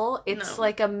measurable. It's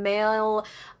like a male,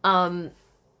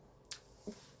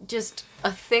 just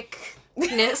a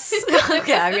thickness.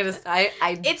 Okay,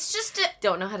 I It's just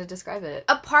don't know how to describe it.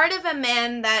 a part of a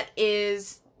man that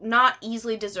is not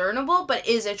easily discernible, but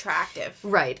is attractive.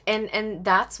 Right. And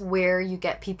that's where you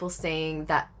get people saying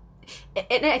that,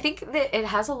 and I think that it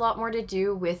has a lot more to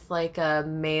do with, like, a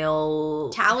male...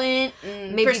 Talent,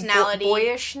 maybe personality.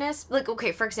 boyishness. Like,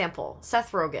 okay, for example,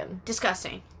 Seth Rogen.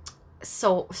 Disgusting.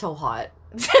 So hot.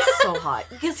 So hot.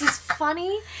 Because he's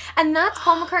funny. And that's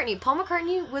Paul McCartney. Paul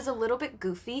McCartney was a little bit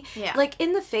goofy. Yeah. Like,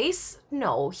 in the face,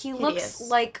 no. He looks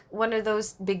like one of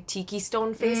those big tiki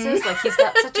stone faces. Like, he's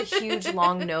got such a huge,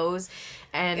 long nose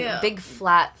and big,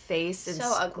 flat face and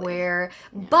so square.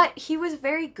 Yeah. But he was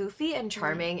very goofy and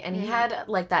charming, and he had,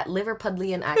 like, that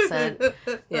Liverpudlian accent.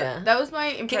 Yeah. That was my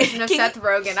impression of Seth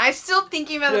Rogen. I'm still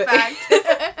thinking about the fact.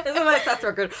 This is my Seth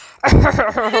Rogen.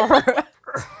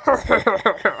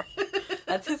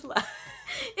 That's his laugh.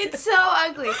 It's so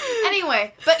ugly.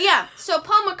 Anyway, but yeah, so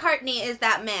Paul McCartney is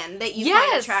that man that you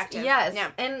find attractive. Yes,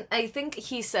 yeah. And I think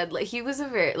he said, like, he was a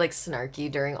very, like,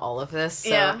 snarky during all of this. So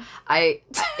yeah.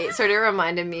 It sort of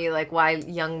reminded me, like, why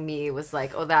young me was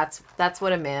like, oh, that's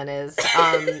what a man is.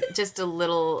 Just a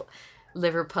little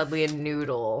Liverpudlian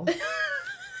noodle.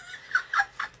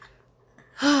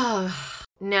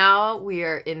 Now we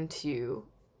are into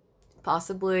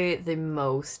possibly the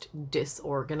most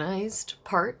disorganized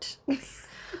part.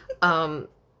 I'll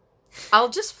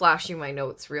just flash you my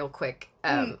notes real quick.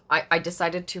 I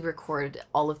decided to record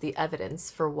all of the evidence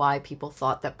for why people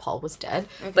thought that Paul was dead,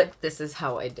 but this is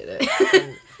how I did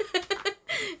it.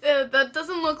 That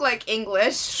doesn't look like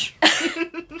English.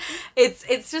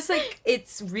 It's just, like,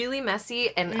 it's really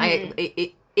messy, and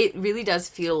it really does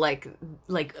feel like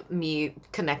me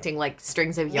connecting, like,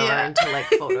 strings of yarn to, like,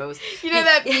 photos. You know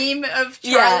that meme of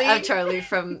Charlie? Yeah, of Charlie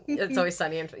from It's Always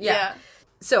Sunny. Yeah.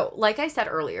 So, like I said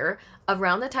earlier,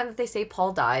 around the time that they say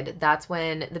Paul died, that's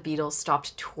when the Beatles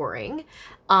stopped touring.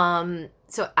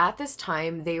 So at this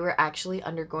time, they were actually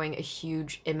undergoing a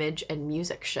huge image and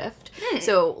music shift.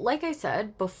 So, like I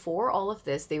said, before all of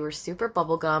this, they were super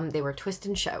bubblegum. They were twist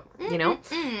and shout, you know?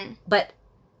 But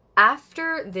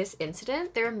after this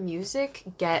incident, their music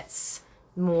gets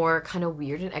more kind of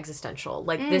weird and existential.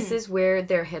 Like, this is where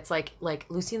their hits like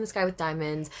Lucy in the Sky with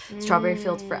Diamonds, Strawberry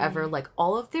Fields Forever, like,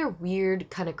 all of their weird,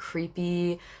 kind of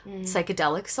creepy,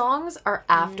 psychedelic songs are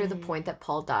after the point that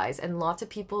Paul dies. And lots of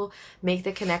people make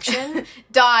the connection.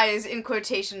 Dies in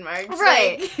quotation marks.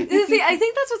 Right. See, I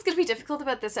think that's what's going to be difficult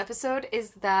about this episode,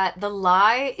 is that the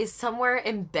lie is somewhere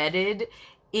embedded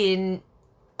in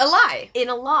a lie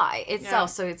itself.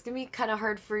 So it's gonna be kind of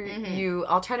hard for you.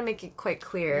 I'll try to make it quite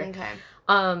clear.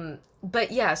 Okay.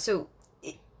 But yeah, so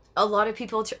a lot of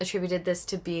people attributed this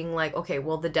to being like, okay,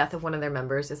 well, the death of one of their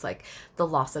members is like the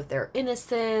loss of their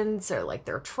innocence, or like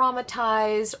they're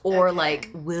traumatized, or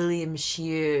like William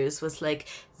Shears was like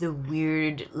the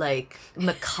weird, like,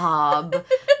 macabre,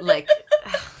 like.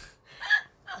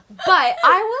 But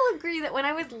I will agree that when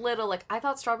I was little, like, I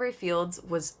thought Strawberry Fields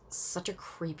was such a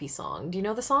creepy song. Do you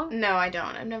know the song? No, I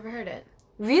don't. I've never heard it.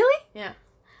 Really? Yeah.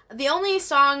 The only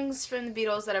songs from the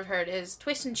Beatles that I've heard is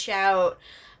Twist and Shout,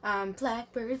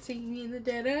 Blackbird Singing in the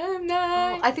Dead of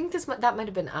Night. Oh, I think that might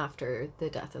have been after the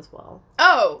death as well.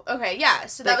 Oh, okay, yeah.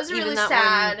 So that Like, was a really that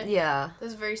sad. one, yeah. That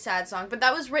was a very sad song. But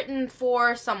that was written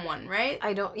for someone, right?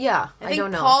 I don't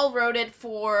know. Paul wrote it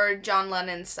for John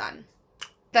Lennon's son.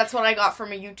 That's what I got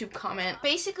from a YouTube comment.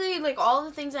 Basically, like, all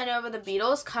the things I know about the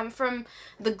Beatles come from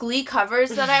the Glee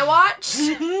covers that I watched.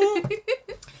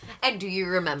 And do you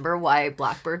remember why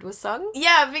Blackbird was sung?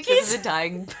 Yeah, because the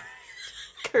dying...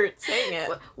 Kurt sang it.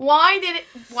 Why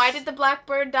did the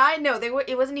blackbird die? No,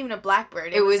 it wasn't even a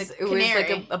blackbird. It was a canary. It was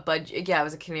like a budgie. Yeah, it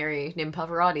was a canary named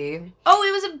Pavarotti. Oh,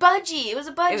 it was a budgie. It was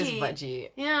a budgie.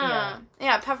 Yeah.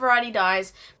 Pavarotti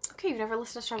dies. Okay, you've never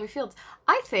listened to Strawberry Fields.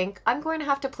 I think I'm going to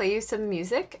have to play you some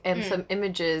music and some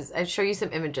images and show you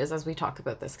some images as we talk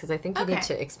about this, because I think you need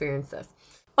to experience this.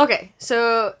 Okay,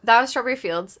 so that was Strawberry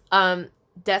Fields.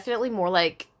 Definitely more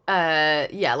like,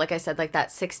 like I said, like that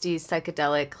 60s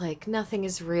psychedelic, like nothing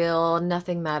is real,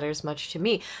 nothing matters much to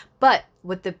me. But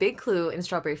what the big clue in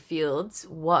Strawberry Fields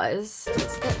was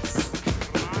this.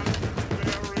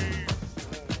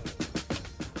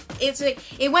 It's like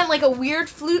it went like a weird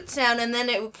flute sound, and then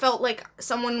it felt like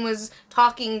someone was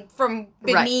talking from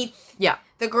beneath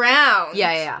the ground.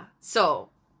 Yeah. So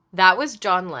that was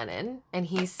John Lennon, and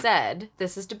he said,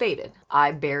 this is debated,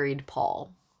 I buried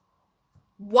Paul.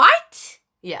 What?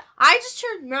 Yeah. I just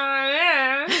heard...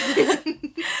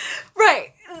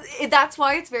 Right. That's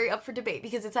why it's very up for debate,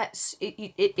 because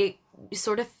it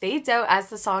sort of fades out as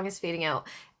the song is fading out.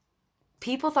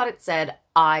 People thought it said,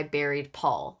 I buried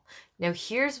Paul. Now,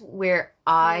 here's where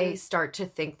I start to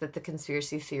think that the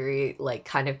conspiracy theory, like,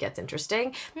 kind of gets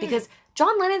interesting. Because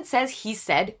John Lennon says he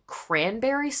said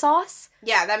cranberry sauce.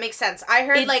 Yeah, that makes sense. I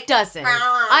heard, It doesn't.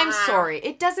 I'm sorry.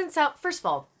 It doesn't sound... First of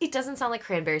all, it doesn't sound like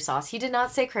cranberry sauce. He did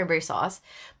not say cranberry sauce.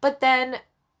 But then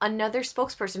another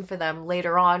spokesperson for them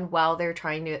later on, while they're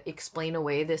trying to explain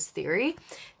away this theory,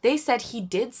 they said he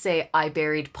did say, I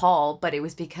buried Paul, but it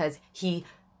was because he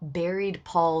buried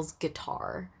Paul's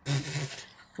guitar.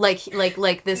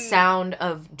 Like the sound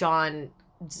of John's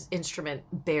instrument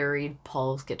buried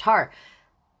Paul's guitar.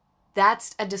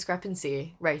 That's a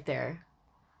discrepancy right there.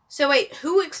 So wait,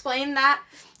 who explained that?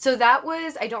 So that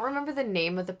was, I don't remember the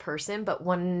name of the person, but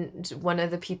one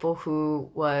of the people who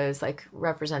was like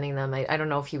representing them, I don't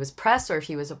know if he was press or if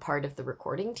he was a part of the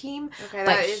recording team. Okay,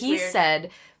 but he said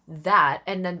that,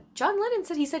 and then John Lennon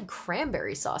said he said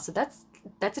cranberry sauce. So that's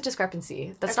a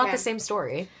discrepancy. That's not the same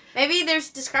story. Maybe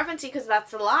there's discrepancy because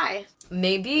that's a lie.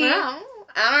 Maybe. No,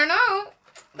 I don't know.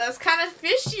 That's kind of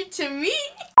fishy to me.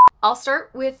 I'll start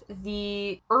with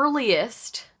the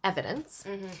earliest evidence.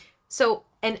 Mm-hmm. So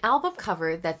an album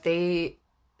cover that they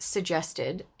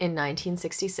suggested in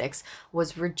 1966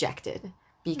 was rejected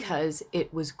because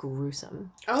it was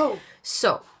gruesome. Oh.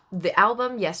 So the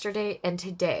album Yesterday and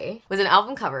Today was an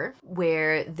album cover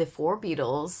where the four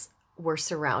Beatles were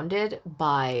surrounded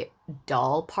by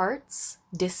doll parts,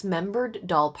 dismembered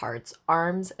doll parts,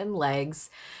 arms and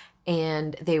legs,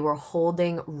 and they were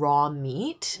holding raw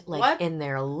meat, like in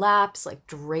their laps, like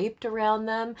draped around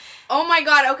them. Oh my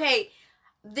god, okay.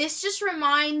 This just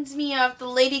reminds me of the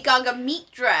Lady Gaga meat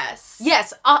dress.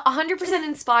 Yes, 100%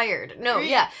 inspired. No,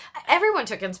 yeah. Everyone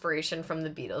took inspiration from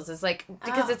the Beatles. It's like,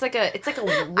 because it's like a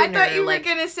winner. I thought you were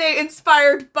going to say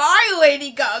inspired by Lady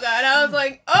Gaga, and I was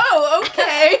like, oh,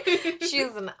 okay.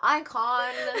 She's an icon,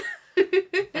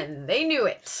 and they knew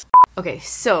it. Okay,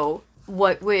 so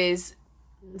what was,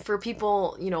 for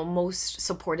people, most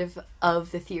supportive of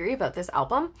the theory about this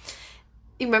album,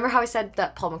 you remember how I said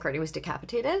that Paul McCartney was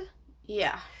decapitated?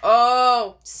 Yeah.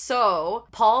 Oh. So,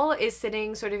 Paul is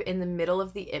sitting sort of in the middle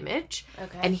of the image.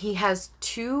 Okay. And he has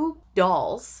two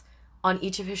dolls on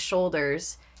each of his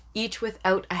shoulders, each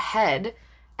without a head,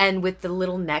 and with the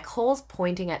little neck holes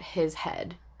pointing at his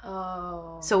head.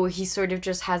 Oh. So he sort of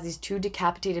just has these two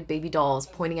decapitated baby dolls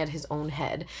pointing at his own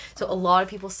head. So a lot of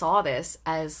people saw this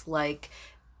as, like,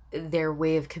 their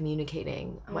way of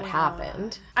communicating what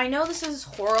happened. I know this is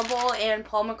horrible and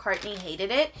Paul McCartney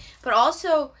hated it, but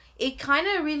also it kind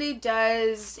of really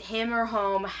does hammer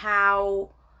home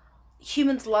how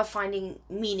humans love finding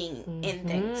meaning in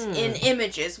things, in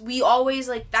images. We always,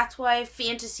 that's why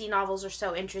fantasy novels are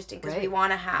so interesting, because we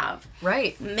want to have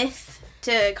myth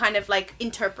to kind of,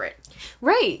 interpret.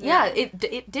 Right, yeah.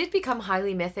 It did become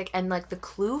highly mythic, and, the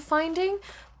clue finding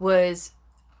was...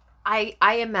 I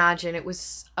imagine it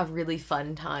was a really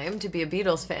fun time to be a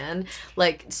Beatles fan,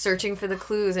 searching for the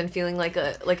clues and feeling like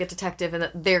a detective, and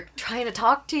that they're trying to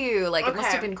talk to you. It must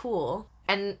have been cool.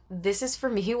 And this is, for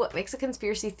me, what makes a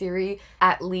conspiracy theory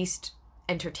at least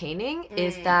entertaining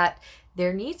is that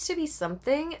there needs to be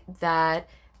something that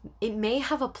it may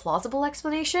have a plausible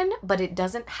explanation, but it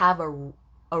doesn't have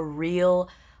a real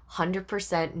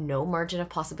 100% no margin of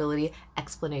possibility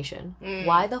explanation.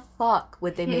 Why the fuck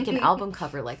would they make an album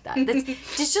cover like that?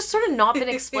 It's just sort of not been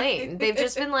explained. They've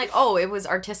just been like, oh, it was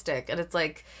artistic. And it's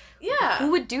like, yeah,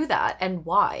 who would do that and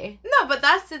why? No, but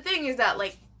that's the thing, is that,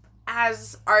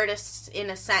 as artists, in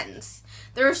a sense,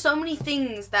 there are so many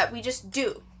things that we just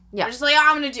do. Yeah. They're just like, oh,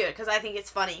 I'm going to do it because I think it's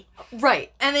funny.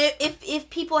 Right. And if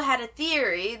people had a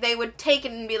theory, they would take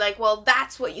it and be like, well,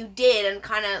 that's what you did, and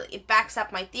kind of it backs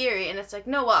up my theory. And it's like,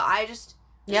 no, well, I just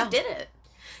did it.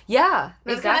 Yeah,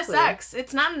 exactly. It kind of sucks.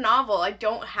 It's not a novel. I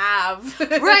don't have...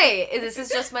 Right. This is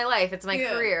just my life. It's my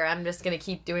career. I'm just going to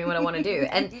keep doing what I want to do.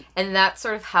 And that's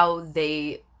sort of how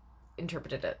they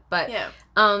interpreted it. But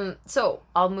so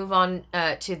I'll move on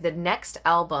to the next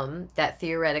album that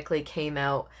theoretically came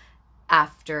out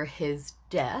after his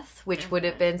death, which would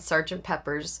have been Sgt.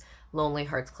 Pepper's Lonely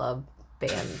Hearts Club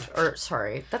Band. Or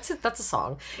sorry, that's a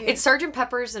song. It's Sgt.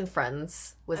 Pepper's and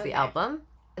Friends was the album.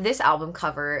 This album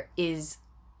cover is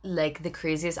like the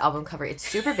craziest album cover. It's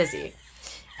super busy.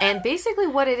 And basically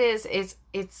what it is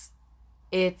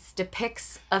it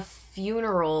depicts a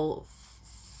funeral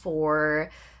for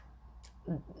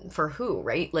who,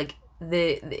 right? Like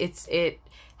it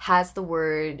has the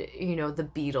word, you know, the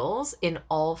Beatles in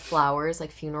all flowers,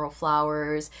 like funeral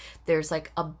flowers. There's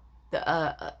like a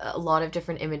lot of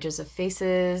different images of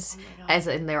faces, as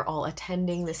in they're all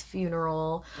attending this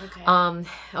funeral.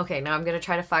 Okay, now I'm gonna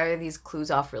try to fire these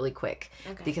clues off really quick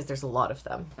because there's a lot of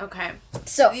them. Okay,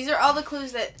 so these are all the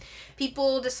clues that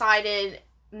people decided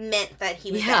meant that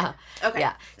he was dead. Okay.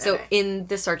 Yeah. So in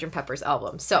the Sgt. Pepper's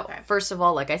album. So first of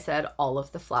all, like I said, all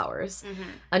of the flowers.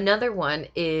 Another one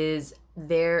is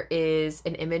there is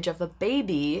an image of a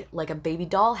baby, like a baby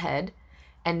doll head,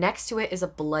 and next to it is a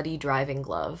bloody driving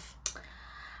glove.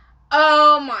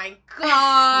 Oh my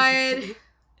god.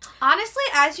 Honestly,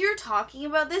 as you're talking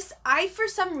about this, I, for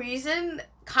some reason,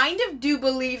 kind of do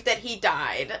believe that he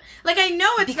died. Like, I know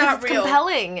it's because not it's real.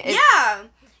 Compelling. Yeah.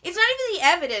 It's not even the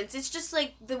evidence. It's just,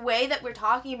 like, the way that we're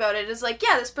talking about it is like,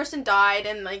 yeah, this person died,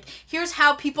 and, like, here's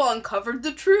how people uncovered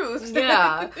the truth.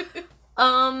 Yeah.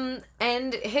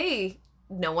 And, hey,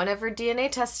 no one ever DNA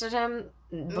tested him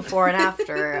before and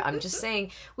after. I'm just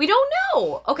saying, we don't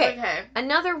know. Okay.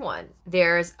 Another one.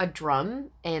 There's a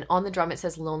drum, and on the drum it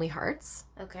says Lonely Hearts.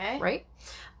 Okay. Right?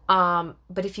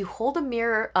 But if you hold a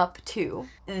mirror up to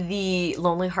the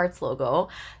Lonely Hearts logo,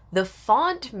 the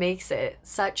font makes it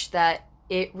such that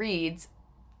it reads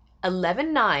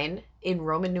 11-9 in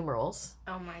Roman numerals.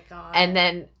 Oh my god. And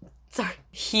then,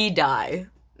 he die.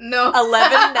 No.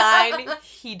 11-9,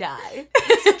 he died.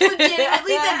 This is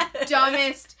legitimately the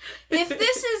dumbest. If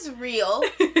this is real,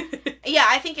 yeah,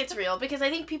 I think it's real, because I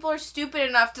think people are stupid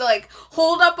enough to, like,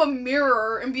 hold up a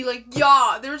mirror and be like,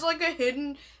 yeah, there's, like, a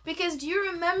hidden... Because do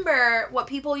you remember what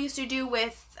people used to do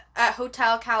with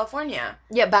Hotel California?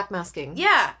 Yeah, backmasking.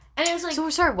 Yeah. And it was like... So,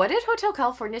 sorry, what did Hotel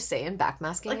California say in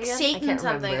backmasking like again? Satan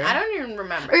something. Remember. I don't even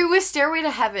remember. Or it was Stairway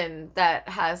to Heaven that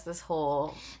has this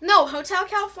whole... No, Hotel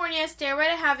California, Stairway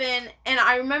to Heaven, and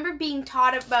I remember being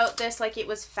taught about this like it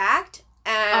was fact.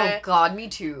 Oh, God, me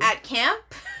too. At camp.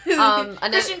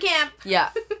 Christian camp. Yeah.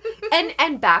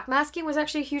 And backmasking was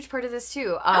actually a huge part of this,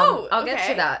 too. I'll get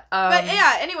to that. But,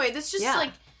 yeah, anyway, this just,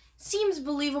 like, seems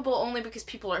believable only because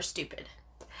people are stupid.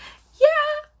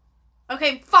 Yeah.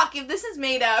 Okay, fuck, if this is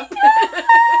made up.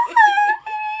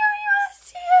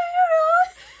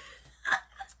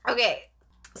 Okay,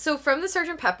 so from the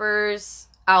Sgt. Pepper's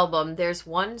album, there's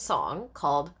one song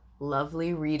called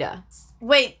Lovely Rita.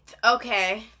 Wait,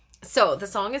 okay. So, the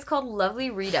song is called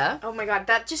Lovely Rita. Oh my god,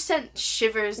 that just sent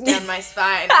shivers down my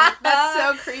spine. That's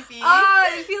so creepy. Oh,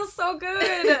 it feels so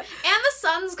good. And the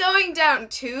sun's going down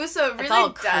too, so it really it's all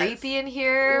does. Creepy in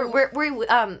here. We're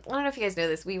I don't know if you guys know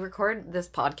this. We record this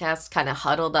podcast kind of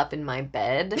huddled up in my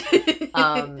bed.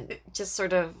 Just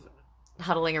sort of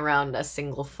huddling around a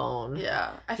single phone. Yeah.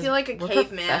 I feel like a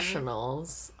caveman.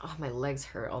 Professionals. Oh, my legs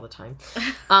hurt all the time.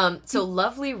 So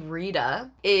Lovely Rita,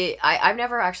 I've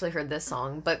never actually heard this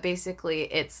song, but basically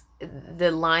it's the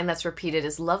line that's repeated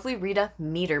is Lovely Rita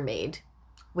meter maid,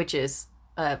 which is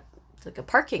like a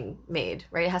parking maid,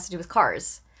 right? It has to do with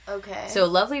cars. Okay. So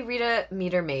Lovely Rita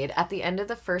meter maid, at the end of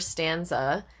the first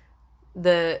stanza,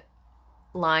 the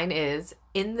line is,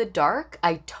 in the dark,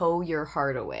 I tow your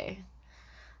heart away.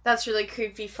 That's really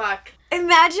creepy. Fuck.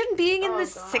 Imagine being in the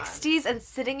 60s and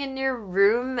sitting in your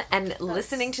room and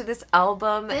listening to this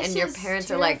album, and your parents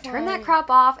are like, turn that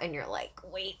crap off, and you're like,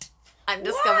 wait, I'm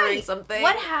discovering something.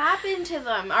 What happened to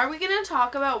them? Are we going to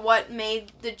talk about what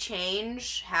made the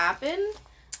change happen?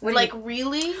 Like,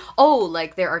 really? Oh,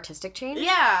 like their artistic change?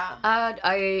 Yeah.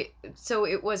 So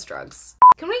it was drugs.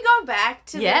 Can we go back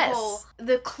to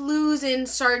the clues in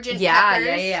Sgt.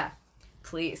 Pepper's? Yeah.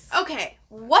 Please. Okay,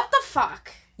 what the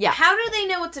fuck? Yeah. How do they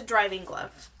know it's a driving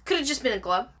glove? Could have just been a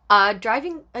glove. A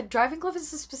driving glove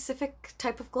is a specific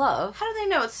type of glove. How do they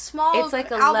know? It's small. It's like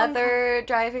a leather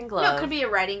driving glove. No, it could be a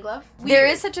riding glove. Weird. There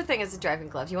is such a thing as a driving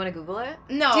glove. You want to Google it?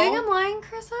 No. Do you think I'm lying,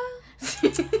 Carissa?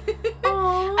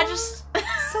 Aww. I just...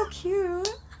 So cute.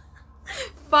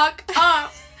 Fuck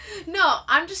up. No,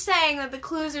 I'm just saying that the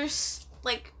clues are,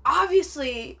 like,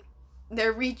 obviously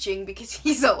they're reaching because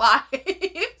he's alive.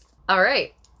 All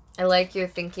right. I like your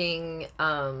thinking.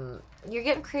 You're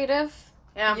getting creative.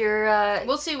 Yeah. You're,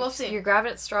 we'll see. You're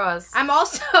grabbing at straws. I'm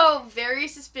also very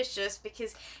suspicious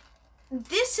because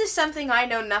this is something I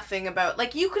know nothing about.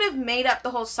 Like, you could have made up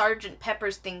the whole Sgt.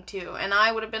 Pepper's thing, too, and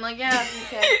I would have been like, yeah,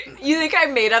 okay. You think I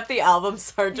made up the album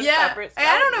Sgt. Pepper's?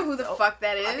 I don't know who the fuck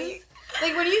that funny. is.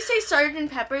 Like, when you say Sgt.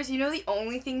 Pepper's, you know the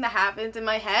only thing that happens in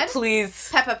my head? Please.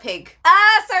 Peppa Pig.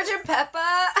 Ah, Sgt.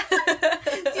 Peppa!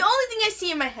 It's the only thing I see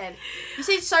in my head. You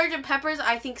say Sgt. Pepper's,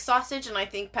 I think sausage, and I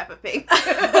think Peppa Pig.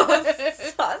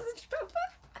 Sausage Peppa?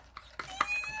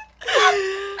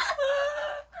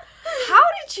 How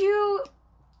did you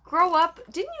grow up?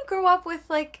 Didn't you grow up with,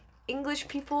 like, English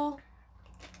people?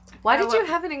 Why did you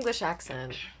have an English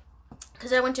accent?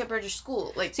 Because I went to a British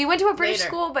school. Like, so you went to a British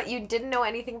school, but you didn't know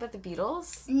anything about the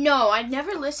Beatles? No, I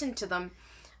never listened to them.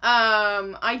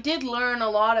 I did learn a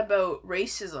lot about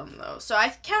racism, though, so I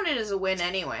count it as a win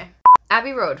anyway.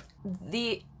 Abbey Road.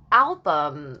 The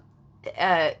album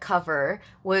cover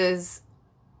was...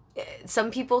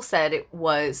 Some people said it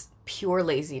was pure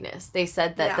laziness. They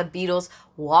said that the Beatles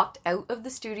walked out of the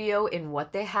studio in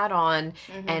what they had on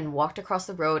and walked across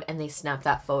the road and they snapped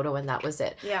that photo and that was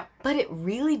it. Yeah. But it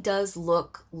really does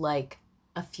look like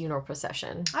a funeral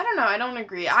procession. I don't know. I don't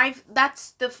agree.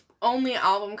 That's the only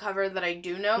album cover that I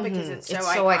do know because it's so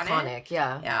iconic.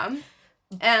 Yeah. Yeah.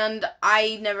 And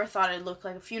I never thought it looked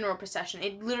like a funeral procession.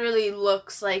 It literally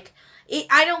looks like...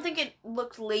 I don't think it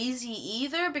looked lazy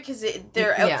either because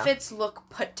their outfits look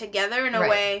put together in a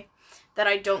way that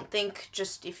I don't think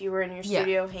just if you were in your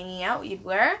studio hanging out you'd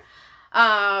wear.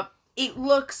 It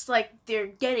looks like they're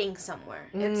getting somewhere.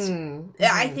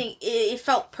 I think it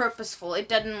felt purposeful. It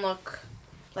doesn't look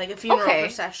like a funeral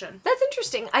procession. That's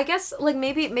interesting. I guess like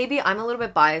maybe I'm a little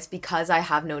bit biased because I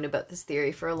have known about this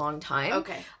theory for a long time.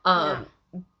 Okay.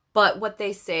 But what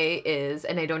they say is,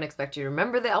 and I don't expect you to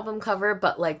remember the album cover,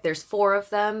 but, like, there's 4 of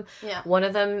them. Yeah. One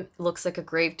of them looks like a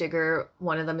gravedigger.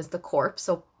 One of them is the corpse.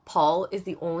 So Paul is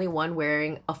the only one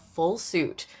wearing a full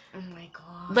suit. Oh, my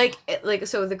God. Like,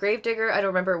 so the gravedigger, I don't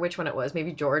remember which one it was.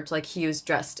 Maybe George. Like, he was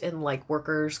dressed in, like,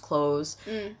 workers' clothes.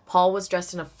 Paul was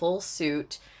dressed in a full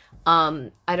suit.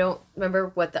 I don't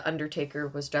remember what the Undertaker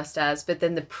was dressed as. But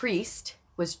then the priest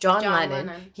was John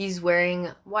Lennon. He's wearing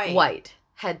white.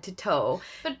 Head to toe.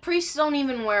 But priests don't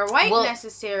even wear white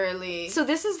necessarily. So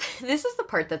this is the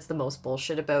part that's the most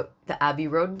bullshit about the Abbey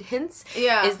Road hints.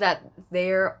 Yeah. Is that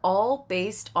they're all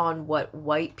based on what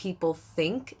white people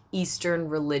think Eastern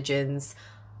religions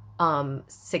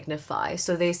signify.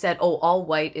 So they said, oh, all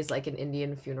white is like an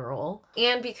Indian funeral.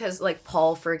 And because like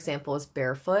Paul, for example, is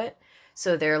barefoot.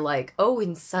 So they're like, oh,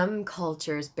 in some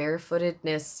cultures,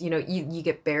 barefootedness, you know, you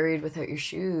get buried without your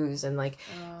shoes. And like,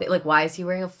 why is he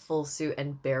wearing a full suit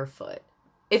and barefoot?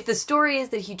 If the story is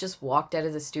that he just walked out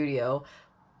of the studio,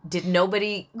 did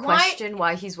nobody question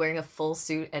why he's wearing a full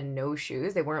suit and no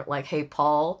shoes? They weren't like, hey,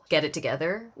 Paul, get it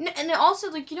together? And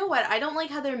also, like, you know what? I don't like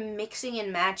how they're mixing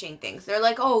and matching things. They're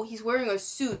like, oh, he's wearing a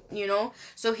suit, you know?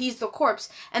 So he's the corpse.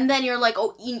 And then you're like,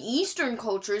 oh, in Eastern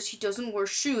cultures, he doesn't wear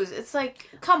shoes. It's like,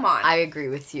 come on. I agree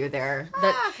with you there.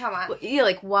 Come on. Yeah,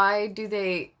 like, why do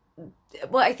they...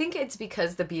 Well, I think it's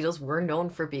because the Beatles were known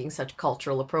for being such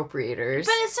cultural appropriators.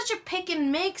 But it's such a pick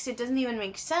and mix, it doesn't even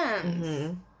make sense.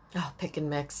 Mm-hmm. Oh, pick and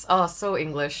mix. Oh, so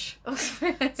English.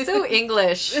 So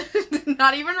English.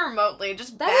 Not even remotely,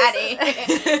 just batty.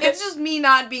 It's just me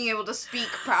not being able to speak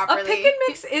properly. A pick and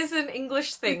mix is an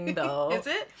English thing, though. Is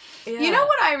it? Yeah. You know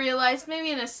what I realized?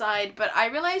 Maybe an aside, but I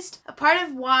realized a part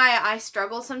of why I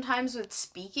struggle sometimes with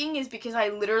speaking is because I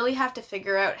literally have to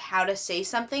figure out how to say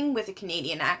something with a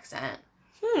Canadian accent.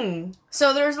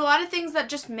 So there's a lot of things that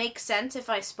just make sense if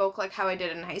I spoke like how I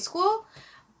did in high school.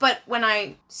 But when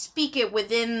I speak it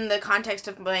within the context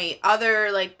of my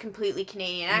other, like, completely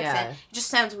Canadian accent, it just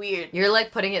sounds weird. You're,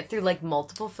 like, putting it through, like,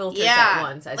 multiple filters at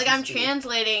once. Like, I'm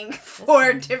translating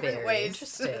 4 different ways.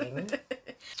 Interesting.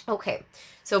 Okay.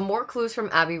 So, more clues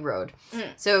from Abbey Road.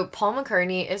 So, Paul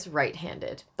McCartney is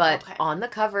right-handed. But on the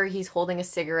cover, he's holding a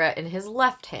cigarette in his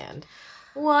left hand.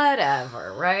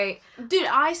 Whatever, right? Dude,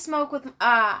 I smoke with...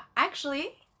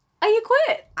 actually... Oh, you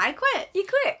quit. I quit. You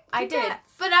quit. I did.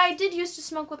 But I did used to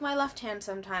smoke with my left hand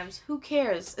sometimes. Who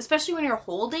cares? Especially when you're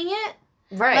holding it.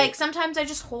 Right. Like, sometimes I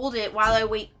just hold it while I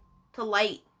wait to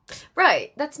light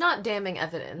Right. That's not damning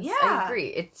evidence. Yeah. I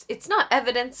agree. It's not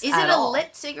evidence Is at it a all.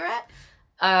 lit cigarette?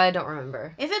 I don't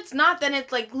remember. If it's not, then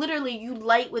it's like literally you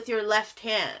light with your left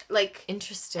hand. Like,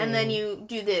 Interesting. and then you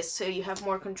do this so you have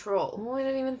more control. Well, I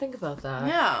didn't even think about that.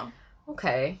 Yeah.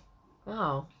 Okay.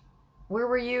 Wow. Where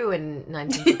were you in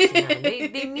 1969?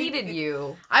 they needed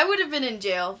you. I would have been in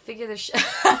jail. Figure this shit.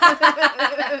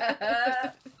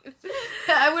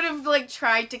 I would have, like,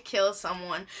 tried to kill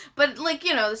someone. But, like,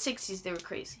 you know, the 60s, they were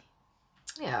crazy.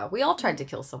 Yeah, we all tried to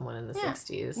kill someone in the Yeah,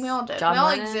 60s. We all did. John we all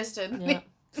Lennon? existed. Yeah.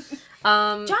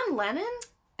 John Lennon?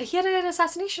 He had an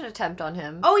assassination attempt on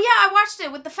him. Oh, yeah, I watched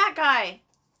it with the fat guy.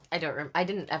 I don't remember. I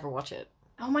didn't ever watch it.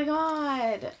 Oh, my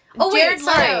God. Oh, Jared wait,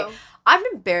 sorry. Leto. I'm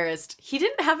embarrassed. He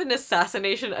didn't have an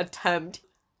assassination attempt.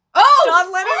 Oh!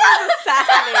 John Lennon was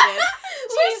assassinated.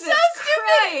 We're Jesus so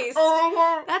stupid. Christ. Oh, my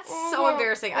God. That's so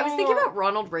embarrassing. I was thinking about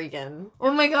Ronald Reagan.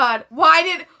 Oh, my God.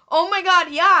 Oh, my God,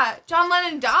 yeah. John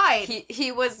Lennon died.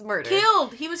 He was murdered.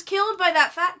 Killed. He was killed by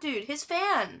that fat dude, his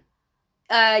fan.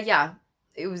 Yeah.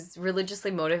 It was religiously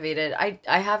motivated. I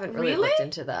haven't really Really? looked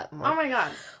into that more. Oh, my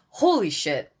God. Holy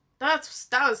shit. That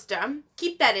was dumb.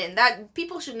 Keep that in. That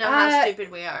people should know how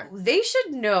stupid we are. They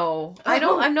should know.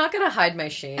 I'm not gonna hide my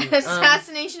shame.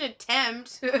 Assassination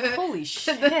attempt. Holy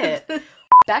shit.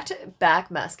 Back to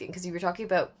backmasking, because you were talking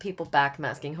about people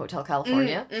backmasking Hotel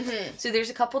California. Mm-hmm. So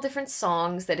there's a couple different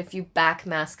songs that if you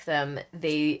backmask them,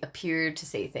 they appear to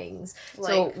say things.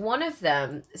 So one of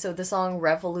them, the song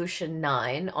Revolution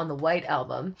 9 on the White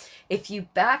Album, if you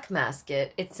backmask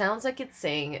it, it sounds like it's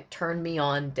saying, "Turn me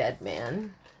on, dead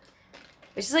man."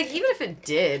 It's just like, even if it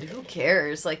did, who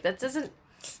cares? Like, that doesn't...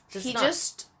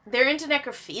 They're into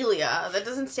necrophilia. That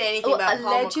doesn't say anything about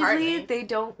Paul allegedly, McCartney. they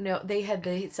don't know.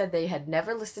 They said they had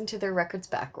never listened to their records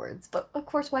backwards. But, of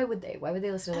course, why would they? Why would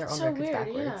they listen to their own records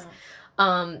backwards?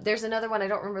 Yeah. There's another one, I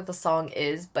don't remember what the song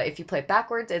is, but if you play it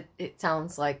backwards, it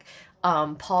sounds like,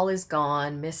 Paul is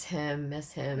gone, miss him,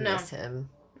 miss him, miss him.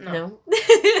 No?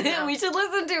 No. We should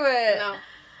listen to it. No.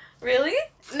 Really?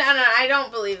 No, I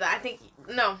don't believe that. I think...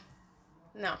 No.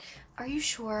 Are you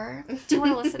sure? Do you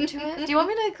want to listen to it? Do you want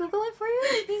me to Google it for you?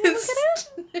 You can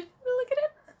look at it? Look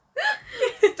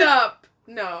at it? Stop.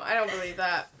 No, I don't believe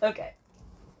that. Okay.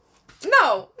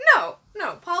 No.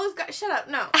 Paul is gone. Shut up.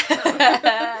 No.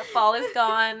 Paul is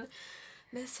gone.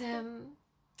 Miss him.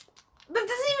 That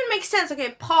doesn't even make sense.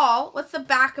 Okay, Paul. What's the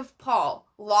back of Paul?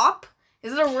 Lop?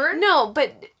 Is it a word? No,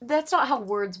 but that's not how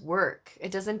words work.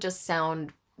 It doesn't just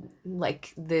sound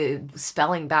like the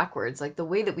spelling backwards. Like, the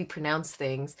way that we pronounce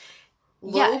things.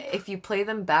 Lope? Yeah, if you play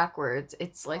them backwards,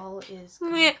 it's like... Paul is...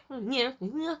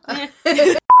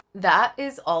 That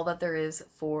is all that there is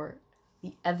for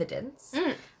the evidence.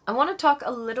 I want to talk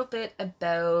a little bit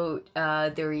about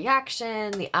the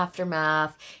reaction, the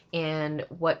aftermath, and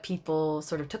what people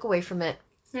sort of took away from it,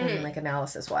 like,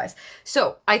 analysis-wise.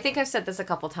 So, I think I've said this a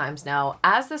couple times now.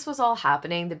 As this was all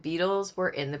happening, the Beatles were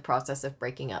in the process of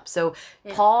breaking up. So,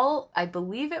 Paul, I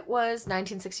believe it was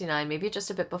 1969, maybe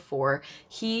just a bit before,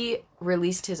 he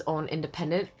released his own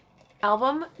independent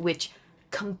album, which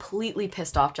completely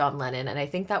pissed off John Lennon. And I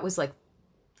think that was, like,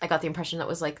 I got the impression that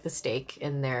was, like, the stake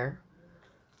in their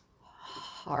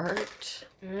heart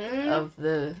of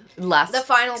the last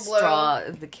final blow. straw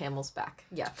of the camel's back.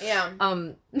 Yeah.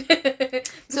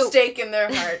 So stake in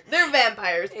their heart. They're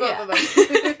vampires, both of them.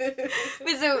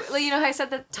 But so, you know how I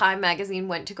said that Time magazine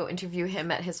went to go interview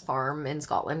him at his farm in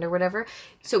Scotland or whatever?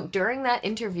 So during that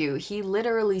interview, he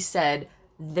literally said,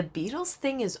 the Beatles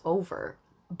thing is over,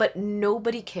 but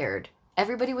nobody cared.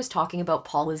 Everybody was talking about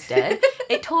Paul is dead.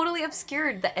 It totally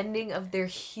obscured the ending of their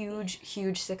huge,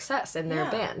 huge success in their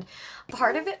band.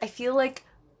 Part of it, I feel like,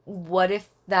 what if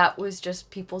that was just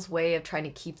people's way of trying to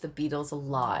keep the Beatles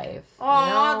alive?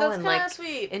 Oh, that's and, kind of like,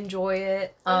 sweet. Enjoy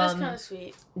it. That is kind of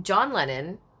sweet. John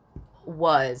Lennon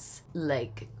was,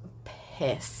 like,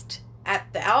 pissed.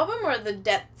 At the album or the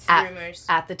death rumors?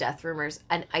 At the death rumors.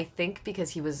 And I think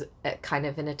because he was kind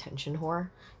of an attention whore.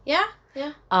 Yeah.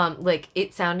 Like,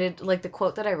 it sounded, like, the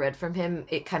quote that I read from him,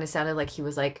 it kind of sounded like he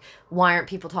was like, why aren't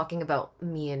people talking about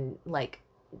me? And, like,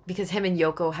 because him and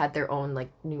Yoko had their own, like,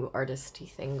 new artisty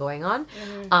thing going on.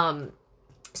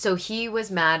 So he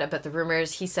was mad about the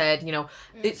rumors. He said, you know,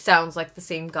 it sounds like the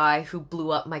same guy who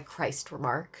blew up my Christ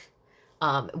remark.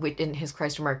 In his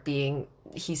Christ remark being,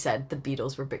 he said the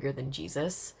Beatles were bigger than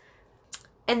Jesus.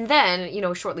 And then, you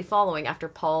know, shortly following, after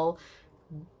Paul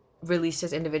released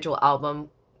his individual album,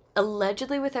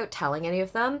 allegedly without telling any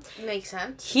of them. Makes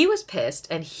sense. He was pissed,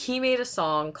 and he made a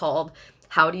song called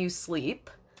How Do You Sleep?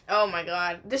 Oh my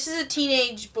god. This is a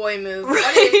teenage boy move.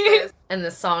 What is this? And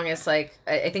the song is like,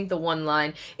 I think the one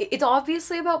line, it's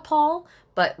obviously about Paul,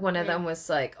 But one of them was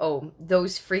like, oh,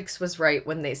 those freaks was right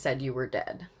when they said you were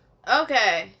dead.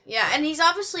 Okay. Yeah, and he's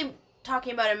obviously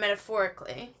talking about it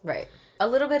metaphorically. Right. A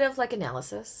little bit of, like,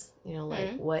 analysis. You know,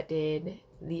 like, what did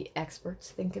the experts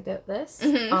think about this?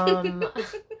 It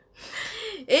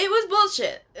was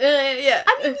bullshit. Yeah.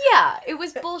 I mean, yeah, it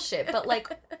was bullshit. But, like,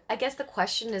 I guess the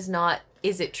question is not,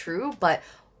 is it true? But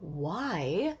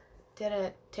why did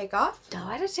it take off?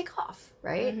 Why did it take off,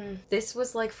 right? Mm-hmm. This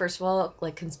was, like, first of all,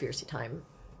 like, conspiracy time.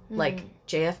 Like,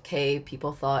 JFK,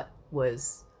 people thought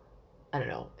was, I don't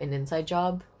know, an inside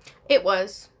job. It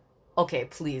was. Okay,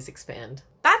 please expand.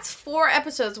 That's 4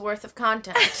 episodes worth of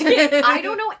content. I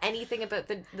don't know anything about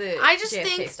the I just JFK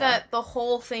think stuff. that the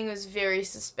whole thing was very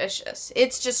suspicious.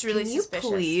 It's just really suspicious.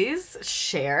 Can you please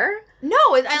share? No,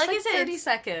 like I said, 30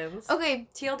 seconds. Okay.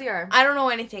 TLDR. I don't know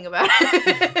anything about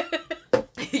it.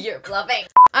 You're bluffing.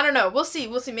 I don't know. We'll see.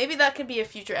 Maybe that could be a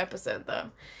future episode,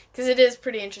 though. Because it is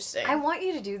pretty interesting. I want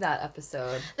you to do that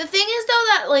episode. The thing is, though,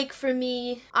 that, like, for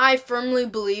me, I firmly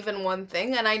believe in one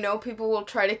thing, and I know people will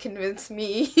try to convince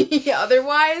me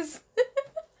otherwise.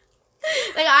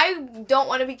 Like, I don't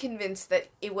want to be convinced that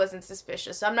it wasn't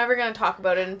suspicious. I'm never going to talk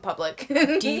about it in public.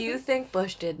 Do you think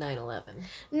Bush did 9/11?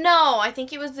 No, I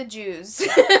think it was the Jews.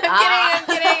 I'm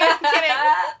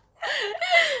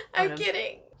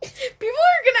kidding. People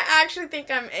are going to actually think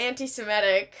I'm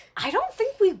anti-Semitic. I don't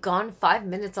think we've gone 5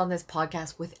 minutes on this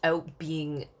podcast without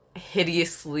being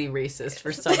hideously racist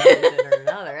for some reason or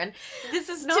another. And this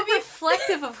is not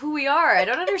reflective of who we are. I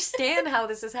don't understand how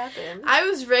this has happened. I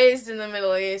was raised in the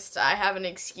Middle East. I have an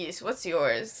excuse. What's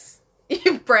yours?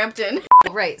 Brampton.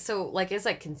 Right, so, like, it's,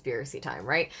 like, conspiracy time,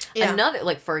 right? Yeah. Another,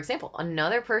 like, for example,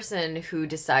 another person who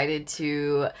decided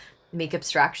to make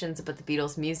abstractions about the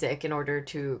Beatles' music in order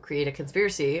to create a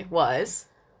conspiracy was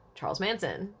Charles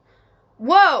Manson.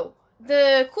 Whoa!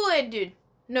 The Kool-Aid dude.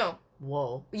 No.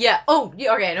 Whoa. Yeah. Oh,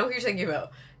 yeah, okay, I know who you're thinking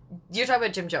about. You're talking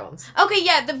about Jim Jones. Okay,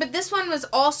 yeah, but this one was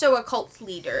also a cult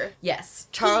leader. Yes.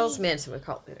 Charles Manson was a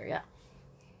cult leader, yeah.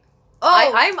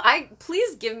 Oh! I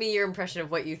please give me your impression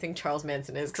of what you think Charles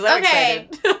Manson is, because I'm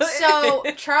excited. So,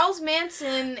 Charles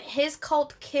Manson, his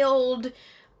cult killed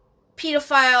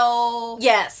pedophile...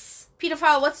 Yes.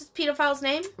 Pedophile, what's his pedophile's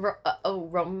name?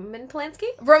 Roman Polanski?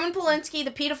 Roman Polanski,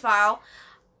 the pedophile.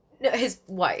 No, his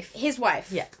wife. His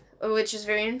wife. Yeah. Which is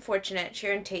very unfortunate.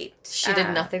 Sharon Tate. She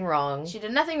did nothing wrong. She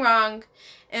did nothing wrong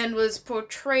and was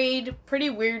portrayed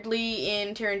pretty weirdly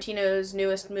in Tarantino's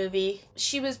newest movie.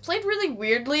 She was played really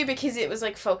weirdly because it was,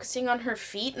 like, focusing on her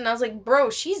feet, and I was like, bro,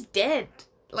 she's dead.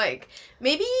 Like,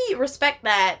 maybe respect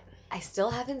that. I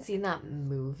still haven't seen that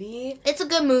movie. It's a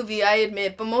good movie, I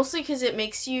admit, but mostly because it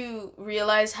makes you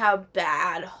realize how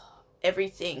bad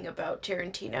everything about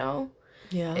Tarantino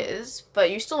is.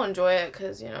 But you still enjoy it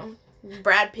because, you know,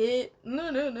 Brad Pitt.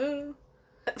 No.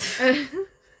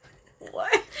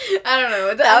 What? I don't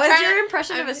know. That was your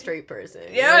impression of a straight person.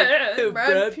 Yeah, like,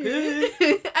 Brad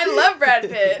Pitt. I love Brad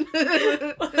Pitt.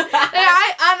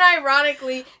 I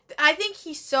unironically, I think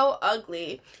he's so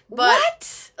ugly. But,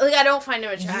 what? Like, I don't find him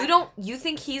attractive. You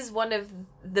think he's one of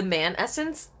the man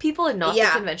essence people and not the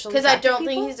conventional because I don't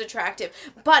think he's attractive.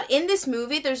 But in this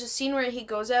movie, there's a scene where he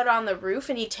goes out on the roof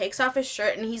and he takes off his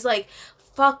shirt and he's, like,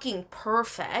 fucking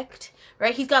perfect.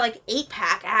 Right? He's got, like,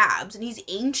 8-pack abs, and he's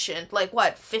ancient. Like,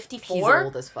 what, 54? He's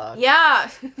old as fuck.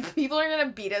 Yeah. People are gonna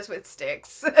beat us with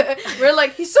sticks. We're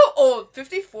like, he's so old.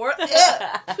 54? Hideous.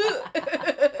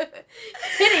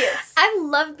 I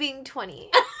love being 20.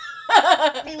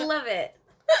 I love it.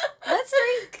 Let's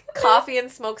drink coffee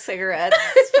and smoke cigarettes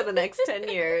for the next 10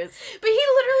 years. But he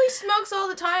literally smokes all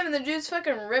the time, and the dude's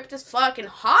fucking ripped as fuck and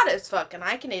hot as fuck, and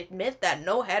I can admit that,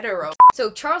 no hetero.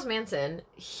 So, Charles Manson,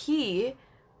 he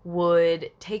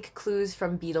would take clues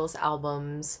from Beatles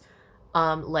albums,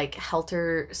 like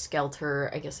Helter Skelter,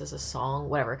 I guess is a song,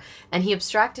 whatever, and he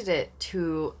abstracted it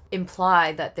to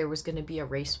imply that there was going to be a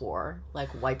race war, like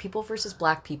white people versus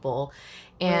black people,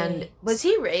 and... Was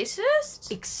he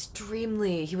racist?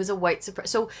 Extremely. He was a white supremacist.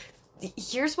 So,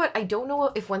 here's what, I don't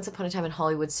know if Once Upon a Time in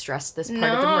Hollywood stressed this part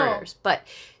of the murders, but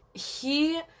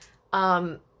he,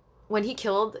 when he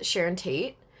killed Sharon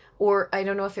Tate, or I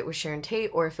don't know if it was Sharon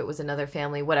Tate or if it was another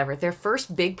family, whatever. Their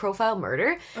first big profile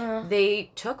murder,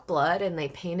 they took blood and they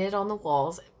painted on the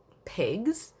walls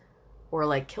pigs, or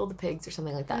like kill the pigs or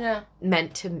something like that. Yeah.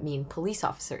 Meant to mean police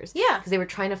officers. Yeah. Because they were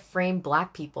trying to frame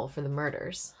black people for the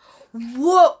murders.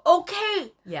 Whoa,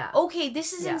 okay. Yeah. Okay,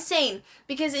 this is insane.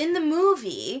 Because in the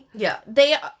movie, yeah,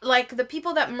 they, like, the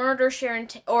people that murder Sharon,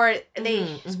 or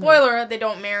they, spoiler, they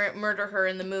don't murder her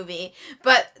in the movie,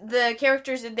 but the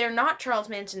characters, they're not Charles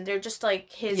Manson, they're just,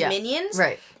 like, his minions.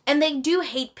 Right. And they do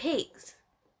hate pigs.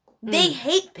 They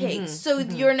hate pigs. So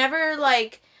you're never,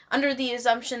 like, under the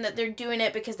assumption that they're doing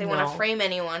it because they want to frame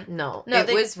anyone. No,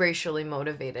 it was racially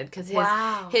motivated because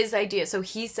his idea. So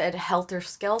he said Helter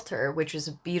Skelter, which is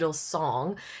a Beatles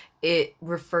song. It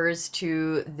refers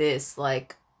to this,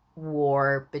 like,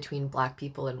 war between black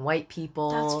people and white people.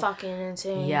 That's fucking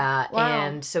insane. Yeah,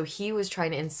 and so he was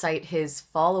trying to incite his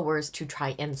followers to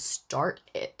try and start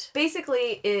it.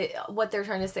 Basically, what they're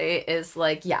trying to say is,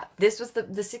 like, yeah, this was the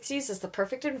 60s is the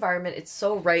perfect environment. It's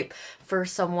so ripe for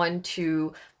someone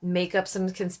to make up some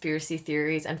conspiracy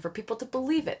theories and for people to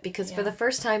believe it, because for the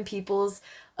first time, people's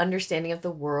understanding of the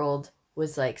world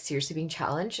was, like, seriously being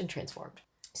challenged and transformed.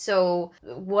 So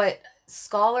what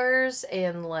scholars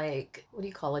and, like, what do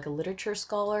you call, like, a literature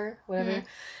scholar, whatever,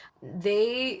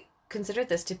 they consider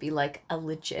this to be, like, a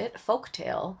legit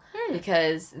folktale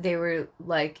because they were,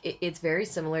 like, it's very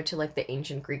similar to, like, the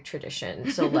ancient Greek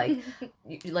tradition. So, like,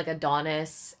 like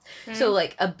Adonis. So,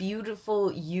 like, a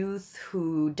beautiful youth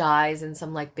who dies in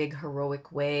some, like, big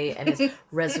heroic way and is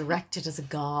resurrected as a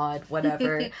god,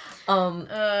 whatever. Yeah,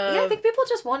 I think people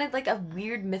just wanted, like, a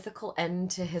weird mythical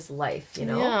end to his life, you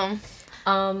know? Yeah.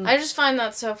 I just find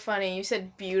that so funny. You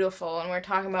said beautiful, and we're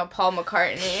talking about Paul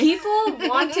McCartney. People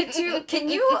wanted to... Can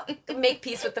you make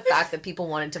peace with the fact that people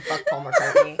wanted to fuck Paul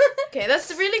McCartney? Okay, that's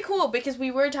really cool, because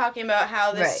we were talking about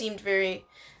how this seemed very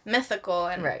mythical,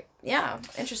 and yeah,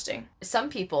 interesting. Some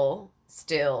people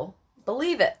still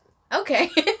believe it.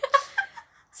 Okay.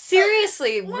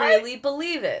 Seriously, really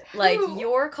believe it. Like,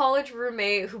 your college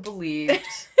roommate who believed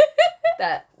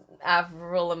that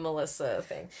Avril and Melissa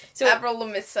thing. So Avril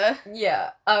Lamissa.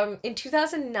 Yeah. In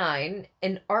 2009,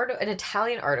 an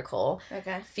Italian article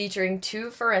featuring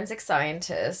 2 forensic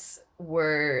scientists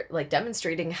were, like,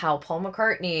 demonstrating how Paul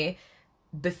McCartney,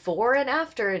 before and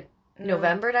after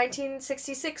November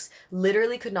 1966,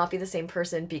 literally could not be the same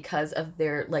person because of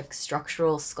their, like,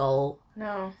 structural skull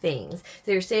things.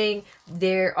 They're saying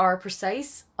there are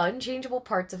precise, unchangeable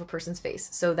parts of a person's face.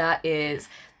 So that is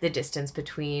the distance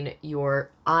between your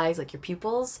eyes, like your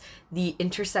pupils, the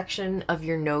intersection of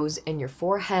your nose and your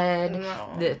forehead,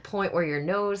 the point where your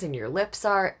nose and your lips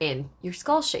are, and your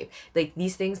skull shape. Like,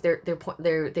 theyese things, they're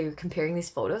comparing these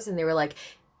photos, and they were like,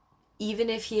 even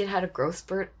if he had had a growth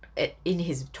spurt in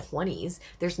his 20s,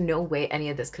 there's no way any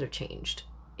of this could have changed.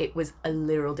 It was a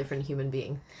literal different human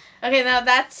being. Okay, now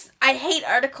I hate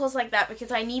articles like that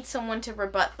because I need someone to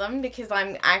rebut them, because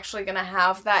I'm actually going to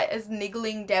have that as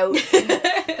niggling doubt in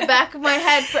the back of my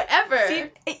head forever. See,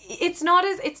 it's not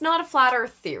a flat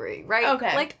earth theory, right?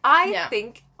 Okay. Like, I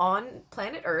think on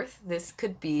planet Earth, this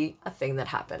could be a thing that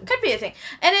happened. Could be a thing.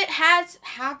 And it has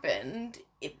happened.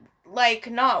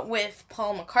 Like, not with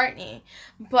Paul McCartney,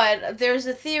 but there's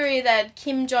a theory that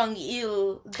Kim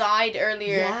Jong-il died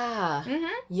earlier. Yeah.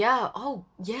 Yeah. Oh,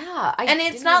 yeah. And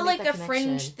it's not like a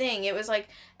fringe thing. It was like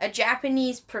a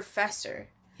Japanese professor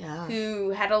who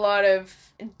had a lot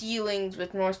of dealings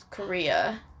with North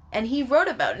Korea. And he wrote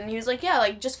about it. And he was like, yeah,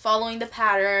 like, just following the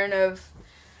pattern of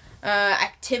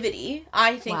activity,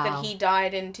 I think that he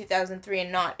died in 2003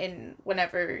 and not in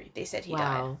whenever they said he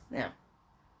died. Yeah.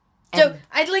 So,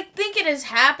 I, like, think it has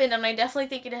happened, and I definitely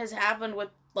think it has happened with,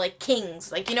 like,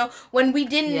 kings. Like, you know, when we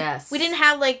didn't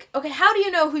have, like, okay, how do you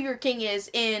know who your king is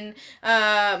in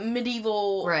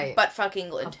medieval butt-fuck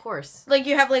England? Of course. Like,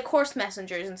 you have, like, horse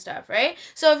messengers and stuff, right?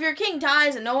 So, if your king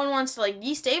dies and no one wants to, like,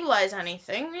 destabilize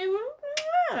anything,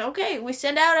 okay, we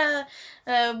send out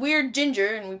a weird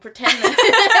ginger, and we pretend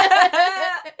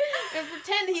that... and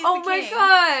pretend he's the king. Oh, my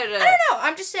God! I don't know,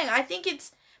 I'm just saying, I think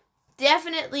it's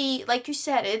definitely, like you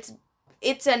said,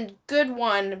 it's a good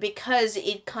one because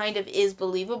it kind of is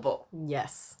believable.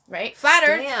 Yes. Right? Flat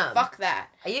Earth, fuck that.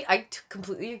 I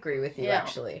completely agree with you,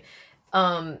 actually.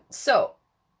 So,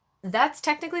 that's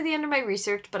technically the end of my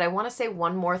research, but I want to say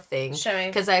one more thing. Show me.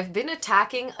 Because I've been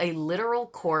attacking a literal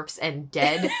corpse and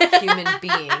dead human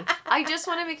being. I just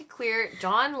want to make it clear,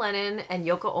 John Lennon and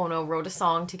Yoko Ono wrote a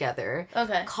song together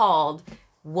called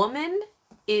Woman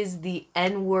is the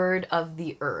N-word of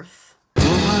the Earth.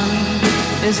 Woman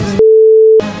is the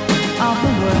of the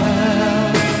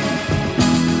world.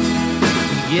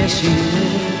 Yes, she is.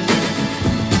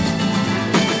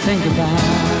 Think about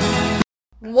it.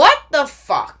 What the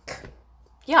fuck?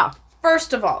 Yeah.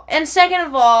 First of all. And second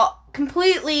of all,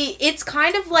 completely, it's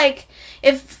kind of like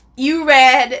if you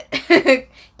read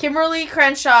Kimberly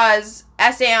Crenshaw's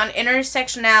essay on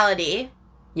intersectionality.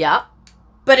 Yeah.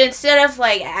 But instead of,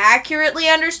 like, accurately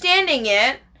understanding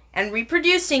it and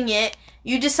reproducing it,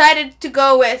 you decided to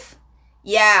go with,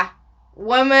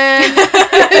 woman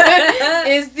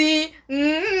is the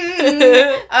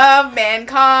of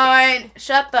mankind.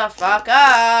 Shut the fuck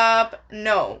up.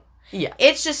 No. Yeah.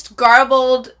 It's just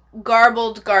garbled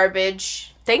garbled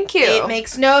garbage. Thank you. It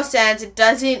makes no sense. It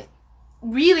doesn't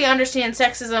really understand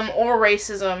sexism or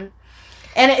racism.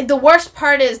 And the worst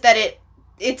part is that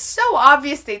it's so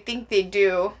obvious they think they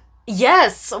do.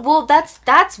 Yes. Well,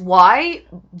 that's why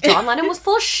John Lennon was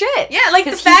full of shit. Yeah, like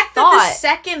the fact that the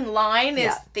second line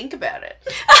is, think about it.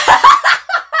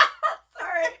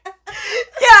 Sorry.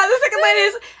 Yeah, the second line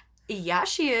is, yeah,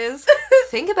 she is.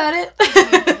 Think about it.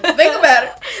 Think about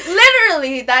it.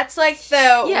 Literally, that's like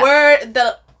the word,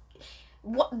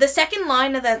 the second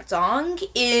line of that song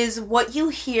is what you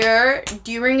hear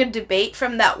during a debate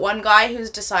from that one guy who's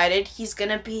decided he's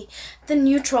gonna be the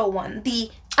neutral one,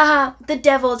 the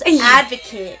devil's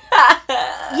advocate.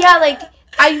 Yeah, like,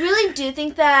 I really do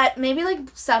think that maybe, like,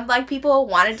 some black people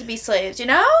wanted to be slaves, you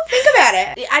know? Think about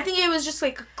it. I think it was just,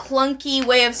 like, a clunky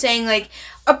way of saying, like,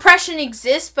 oppression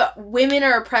exists, but women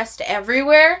are oppressed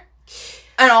everywhere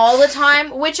and all the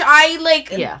time, which I, like,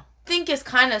 think is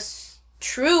kind of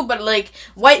true, but, like,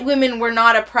 white women were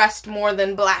not oppressed more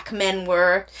than black men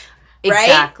were. Right?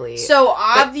 Exactly. So,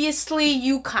 obviously,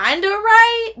 you kind of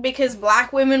right, because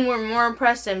black women were more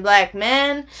oppressed than black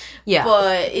men. Yeah.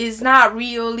 But it's not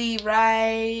really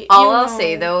right. All I'll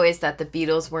say, though, is that the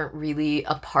Beatles weren't really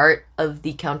a part of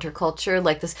the counterculture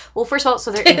like this. Well, first of all,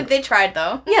 so they're... They tried,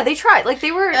 though. Yeah, they tried. Like,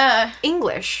 they were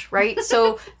English, right?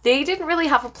 So, they didn't really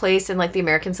have a place in, like, the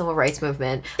American Civil Rights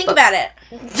Movement. Think about it.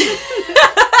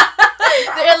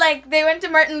 They're like, they went to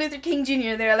Martin Luther King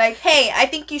Jr. They're like, hey, I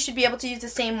think you should be able to use the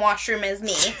same washroom as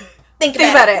me. Think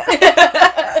about it.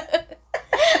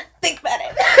 Think about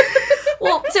it.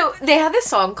 Well, so they have this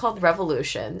song called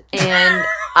Revolution, and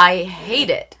I hate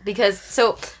it because,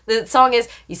 so the song is,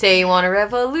 you say you want a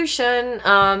revolution,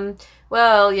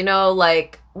 well, you know,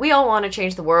 like, we all want to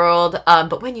change the world,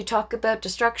 but when you talk about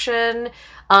destruction,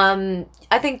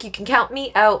 I think you can count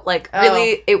me out. Like,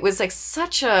 really, it was, like,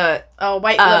 such a...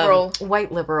 white liberal. White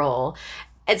liberal.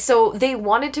 And so they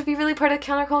wanted to be really part of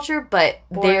counterculture, but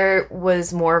there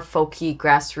was more folky,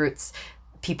 grassroots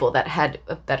people that had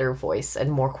a better voice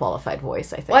and more qualified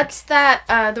voice, I think. What's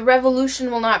that? The revolution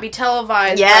will not be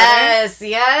televised. Yes,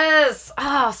 brother. Yes.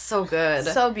 Ah, so good.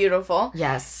 So beautiful.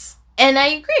 Yes. And I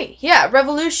agree. Yeah,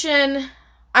 revolution...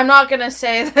 I'm not going to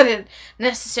say that it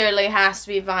necessarily has to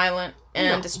be violent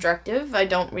and destructive. I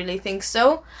don't really think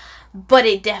so. But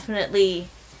it definitely,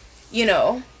 you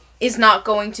know, is not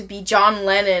going to be John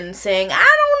Lennon saying, I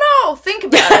don't know, think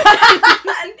about it.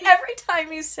 And every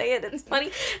time you say it, it's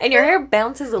funny. And your hair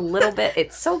bounces a little bit.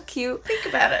 It's so cute. Think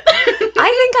about it. I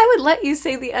think I would let you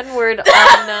say the N-word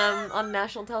on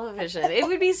national television. It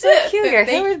would be so cute. Your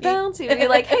hair would bounce. You'd be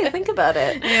like, hey, think about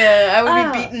it. Yeah, I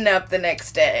would be beaten up the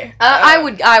next day.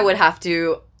 I would have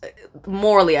to...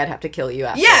 Morally, I'd have to kill you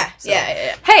after. Yeah, so.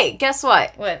 yeah. Hey, guess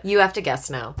what? What? You have to guess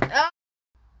now.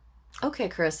 Okay,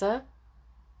 Carissa.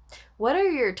 What are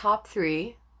your top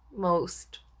 3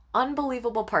 most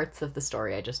unbelievable parts of the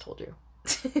story I just told you?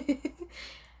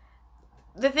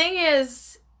 The thing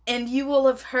is, and you will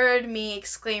have heard me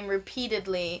exclaim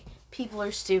repeatedly, people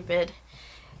are stupid.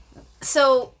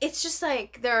 So, it's just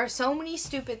like, there are so many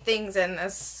stupid things in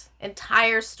this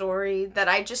entire story that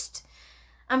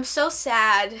I'm so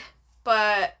sad,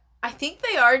 but I think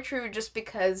they are true just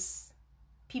because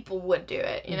people would do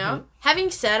it, you know? Mm-hmm. Having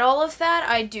said all of that,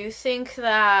 I do think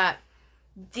that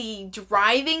the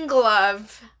driving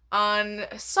glove on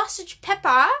Sausage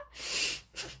Peppa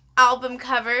album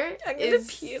cover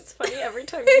It's funny every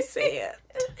time you say it.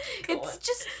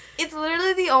 It's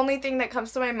literally the only thing that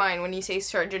comes to my mind when you say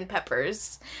Sgt.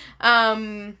 Pepper's.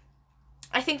 I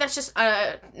think that's just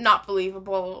not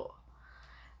believable.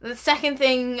 The second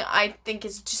thing I think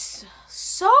is just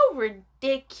so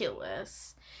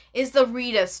ridiculous is the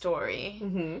Rita story.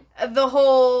 Mm-hmm. The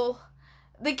whole...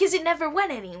 Because it never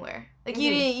went anywhere. Like,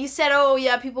 you said, oh,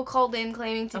 yeah, people called in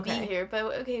claiming to be here. But,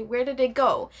 okay, where did it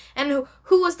go? And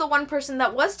who was the one person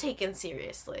that was taken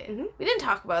seriously? Mm-hmm. We didn't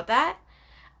talk about that.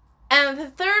 And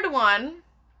the third one,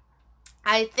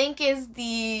 I think is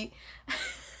the...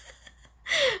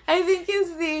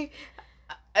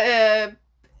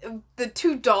 the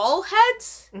 2 doll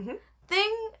heads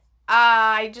thing.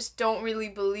 I just don't really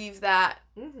believe that.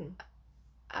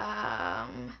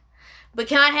 But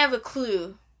can I have a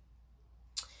clue?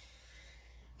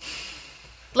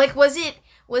 Like, was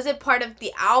it part of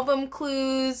the album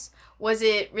clues? Was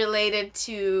it related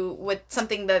to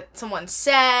something that someone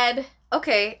said?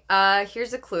 Okay,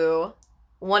 here's a clue.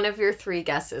 One of your 3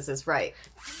 guesses is right.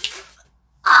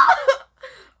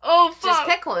 Oh, fuck. Just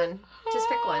pick one.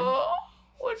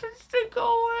 What's it stick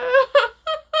going?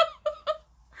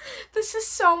 This is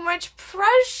so much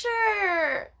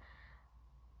pressure.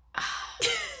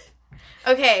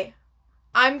 Okay.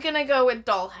 I'm gonna go with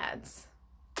doll heads.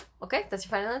 Okay, that's your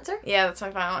final answer? Yeah, that's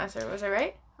my final answer. Was I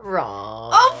right?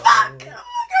 Wrong. Oh, fuck! Oh my god,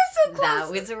 so close!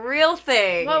 That was a real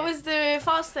thing. What was the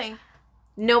false thing?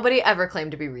 Nobody ever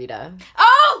claimed to be Rita.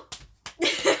 Oh!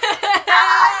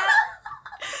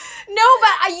 No,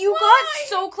 but you got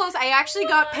so close. I actually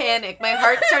got panicked. My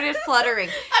heart started fluttering.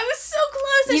 I was so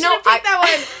close. I You should know, have picked that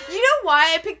one. You know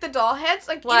why I picked the doll heads?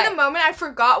 Like, Why? in the moment, I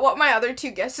forgot what my other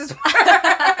 2 guesses were.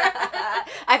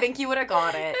 I think you would have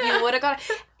got it. You would have got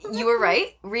it. You were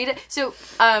right. Rita. So,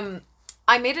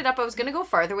 I made it up. I was going to go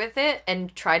farther with it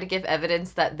and try to give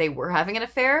evidence that they were having an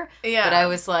affair. Yeah. But I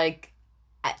was like,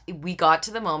 we got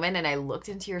to the moment and I looked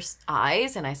into your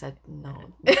eyes and I said,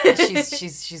 no,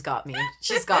 she's got me.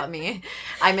 She's got me.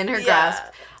 I'm in her grasp.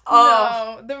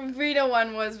 Oh, No, the Rita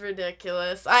one was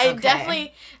ridiculous. I Okay.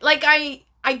 definitely, like, I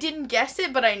didn't guess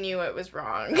it, but I knew it was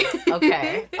wrong.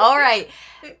 okay. All right.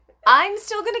 I'm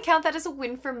still going to count that as a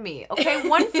win for me. Okay,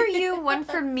 1 for you, 1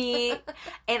 for me.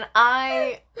 And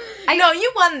I No,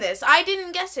 you won this. I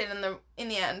didn't guess it in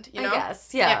the end, you know? I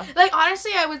guess, yeah. Like,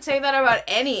 honestly, I would say that about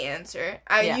any answer.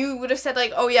 Yeah. You would have said,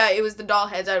 like, oh, yeah, it was the doll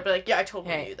heads. I would be like, yeah, I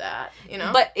totally Hey. knew that, you know?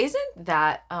 But isn't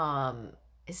that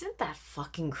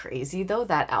fucking crazy though,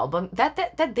 that album?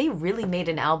 That they really made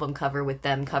an album cover with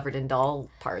them covered in doll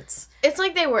parts. It's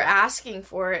like they were asking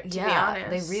for it, to be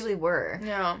honest. They really were.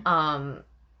 Yeah.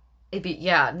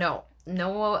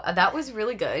 No, that was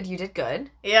really good. You did good.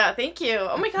 Yeah, thank you.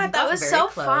 Oh my god, You that got was very so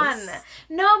close. fun.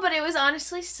 No, but it was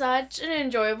honestly such an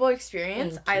enjoyable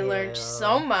experience. Thank I you. learned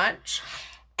so much.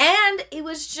 And it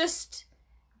was just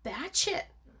batshit.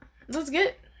 It was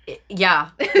good. Yeah.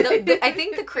 I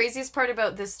think the craziest part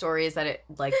about this story is that it,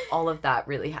 like, all of that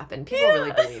really happened. People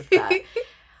really believe that.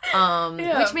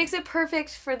 Yeah. Which makes it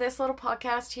perfect for this little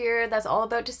podcast here that's all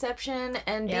about deception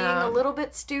and being Yeah. a little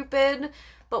bit stupid,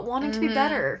 but wanting to be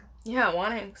better. Yeah,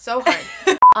 wanting so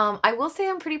hard. I will say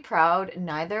I'm pretty proud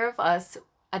neither of us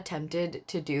attempted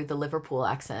to do the Liverpool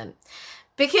accent.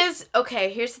 Because,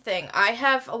 okay, here's the thing. I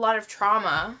have a lot of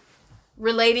trauma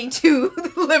relating to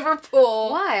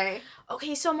Liverpool. Why?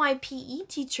 Okay, so my PE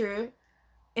teacher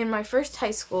in my first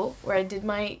high school, where I did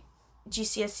my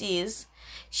GCSEs,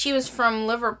 she was from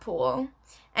Liverpool,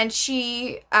 and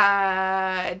she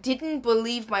didn't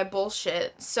believe my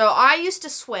bullshit. So I used to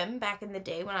swim back in the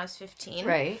day when I was 15.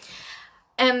 Right.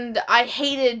 And I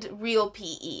hated real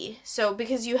PE. So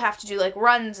because you have to do like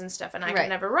runs and stuff, and I Right. could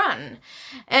never run.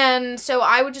 And so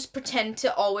I would just pretend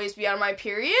to always be on my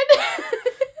period.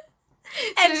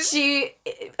 And she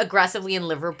aggressively in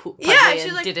Liverpool. Yeah, she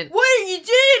was like, didn't. what are you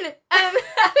doing? And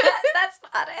That's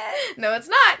not it. no, it's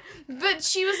not. But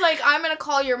she was like, I'm going to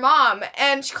call your mom.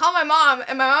 And she called my mom.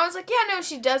 And my mom was like, yeah, no,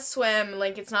 she does swim.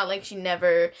 Like, it's not like she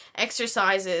never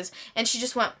exercises. And she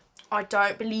just went, I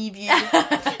don't believe you.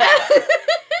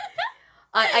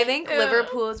 I think Yeah.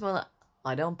 Liverpool is more like,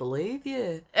 I don't believe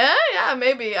you. Yeah,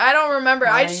 maybe. I don't remember.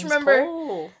 I just Mine's remember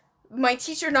Paul. my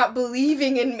teacher not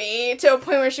believing in me to a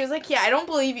point where she was like, yeah, I don't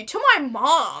believe you. To my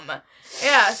mom.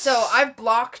 Yeah, so I've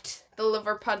blocked the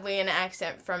Liverpudlian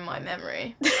accent from my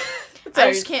memory.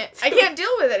 I just can't deal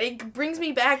with it. It brings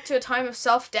me back to a time of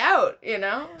self-doubt, you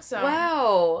know? So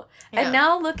Wow. Yeah. And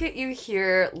now look at you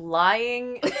here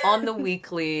lying on the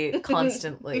weekly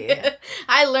constantly.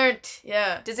 I learned,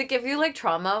 yeah. Does it give you like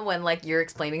trauma when like you're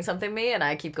explaining something to me and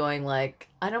I keep going like,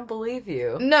 I don't believe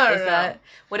you? No, Is no, that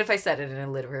what if I said it in a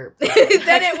Liverpool?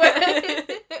 Then it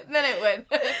would. Then it would.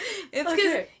 It's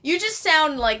because Okay. you just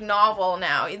sound like novel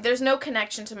now. There's no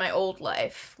connection to my old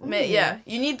life. Yeah,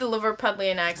 you need the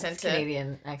Liverpudlian accent to.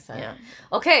 Canadian accent. Yeah.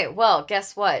 Okay, well,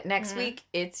 guess what? Next week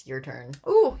it's your turn.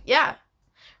 Ooh, yeah.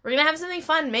 We're gonna have something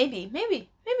fun. Maybe. Maybe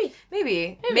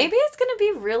it's gonna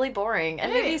be really boring,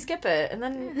 and maybe Maybe. you skip it, and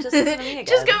then just listen to me again.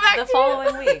 Just go back the to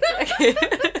following week. Okay.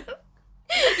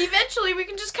 Eventually, we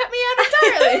can just cut me out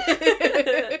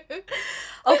entirely.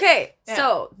 Okay, Yeah.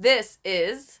 so this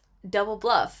is Double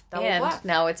Bluff, Double and Bluff.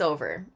 now it's over.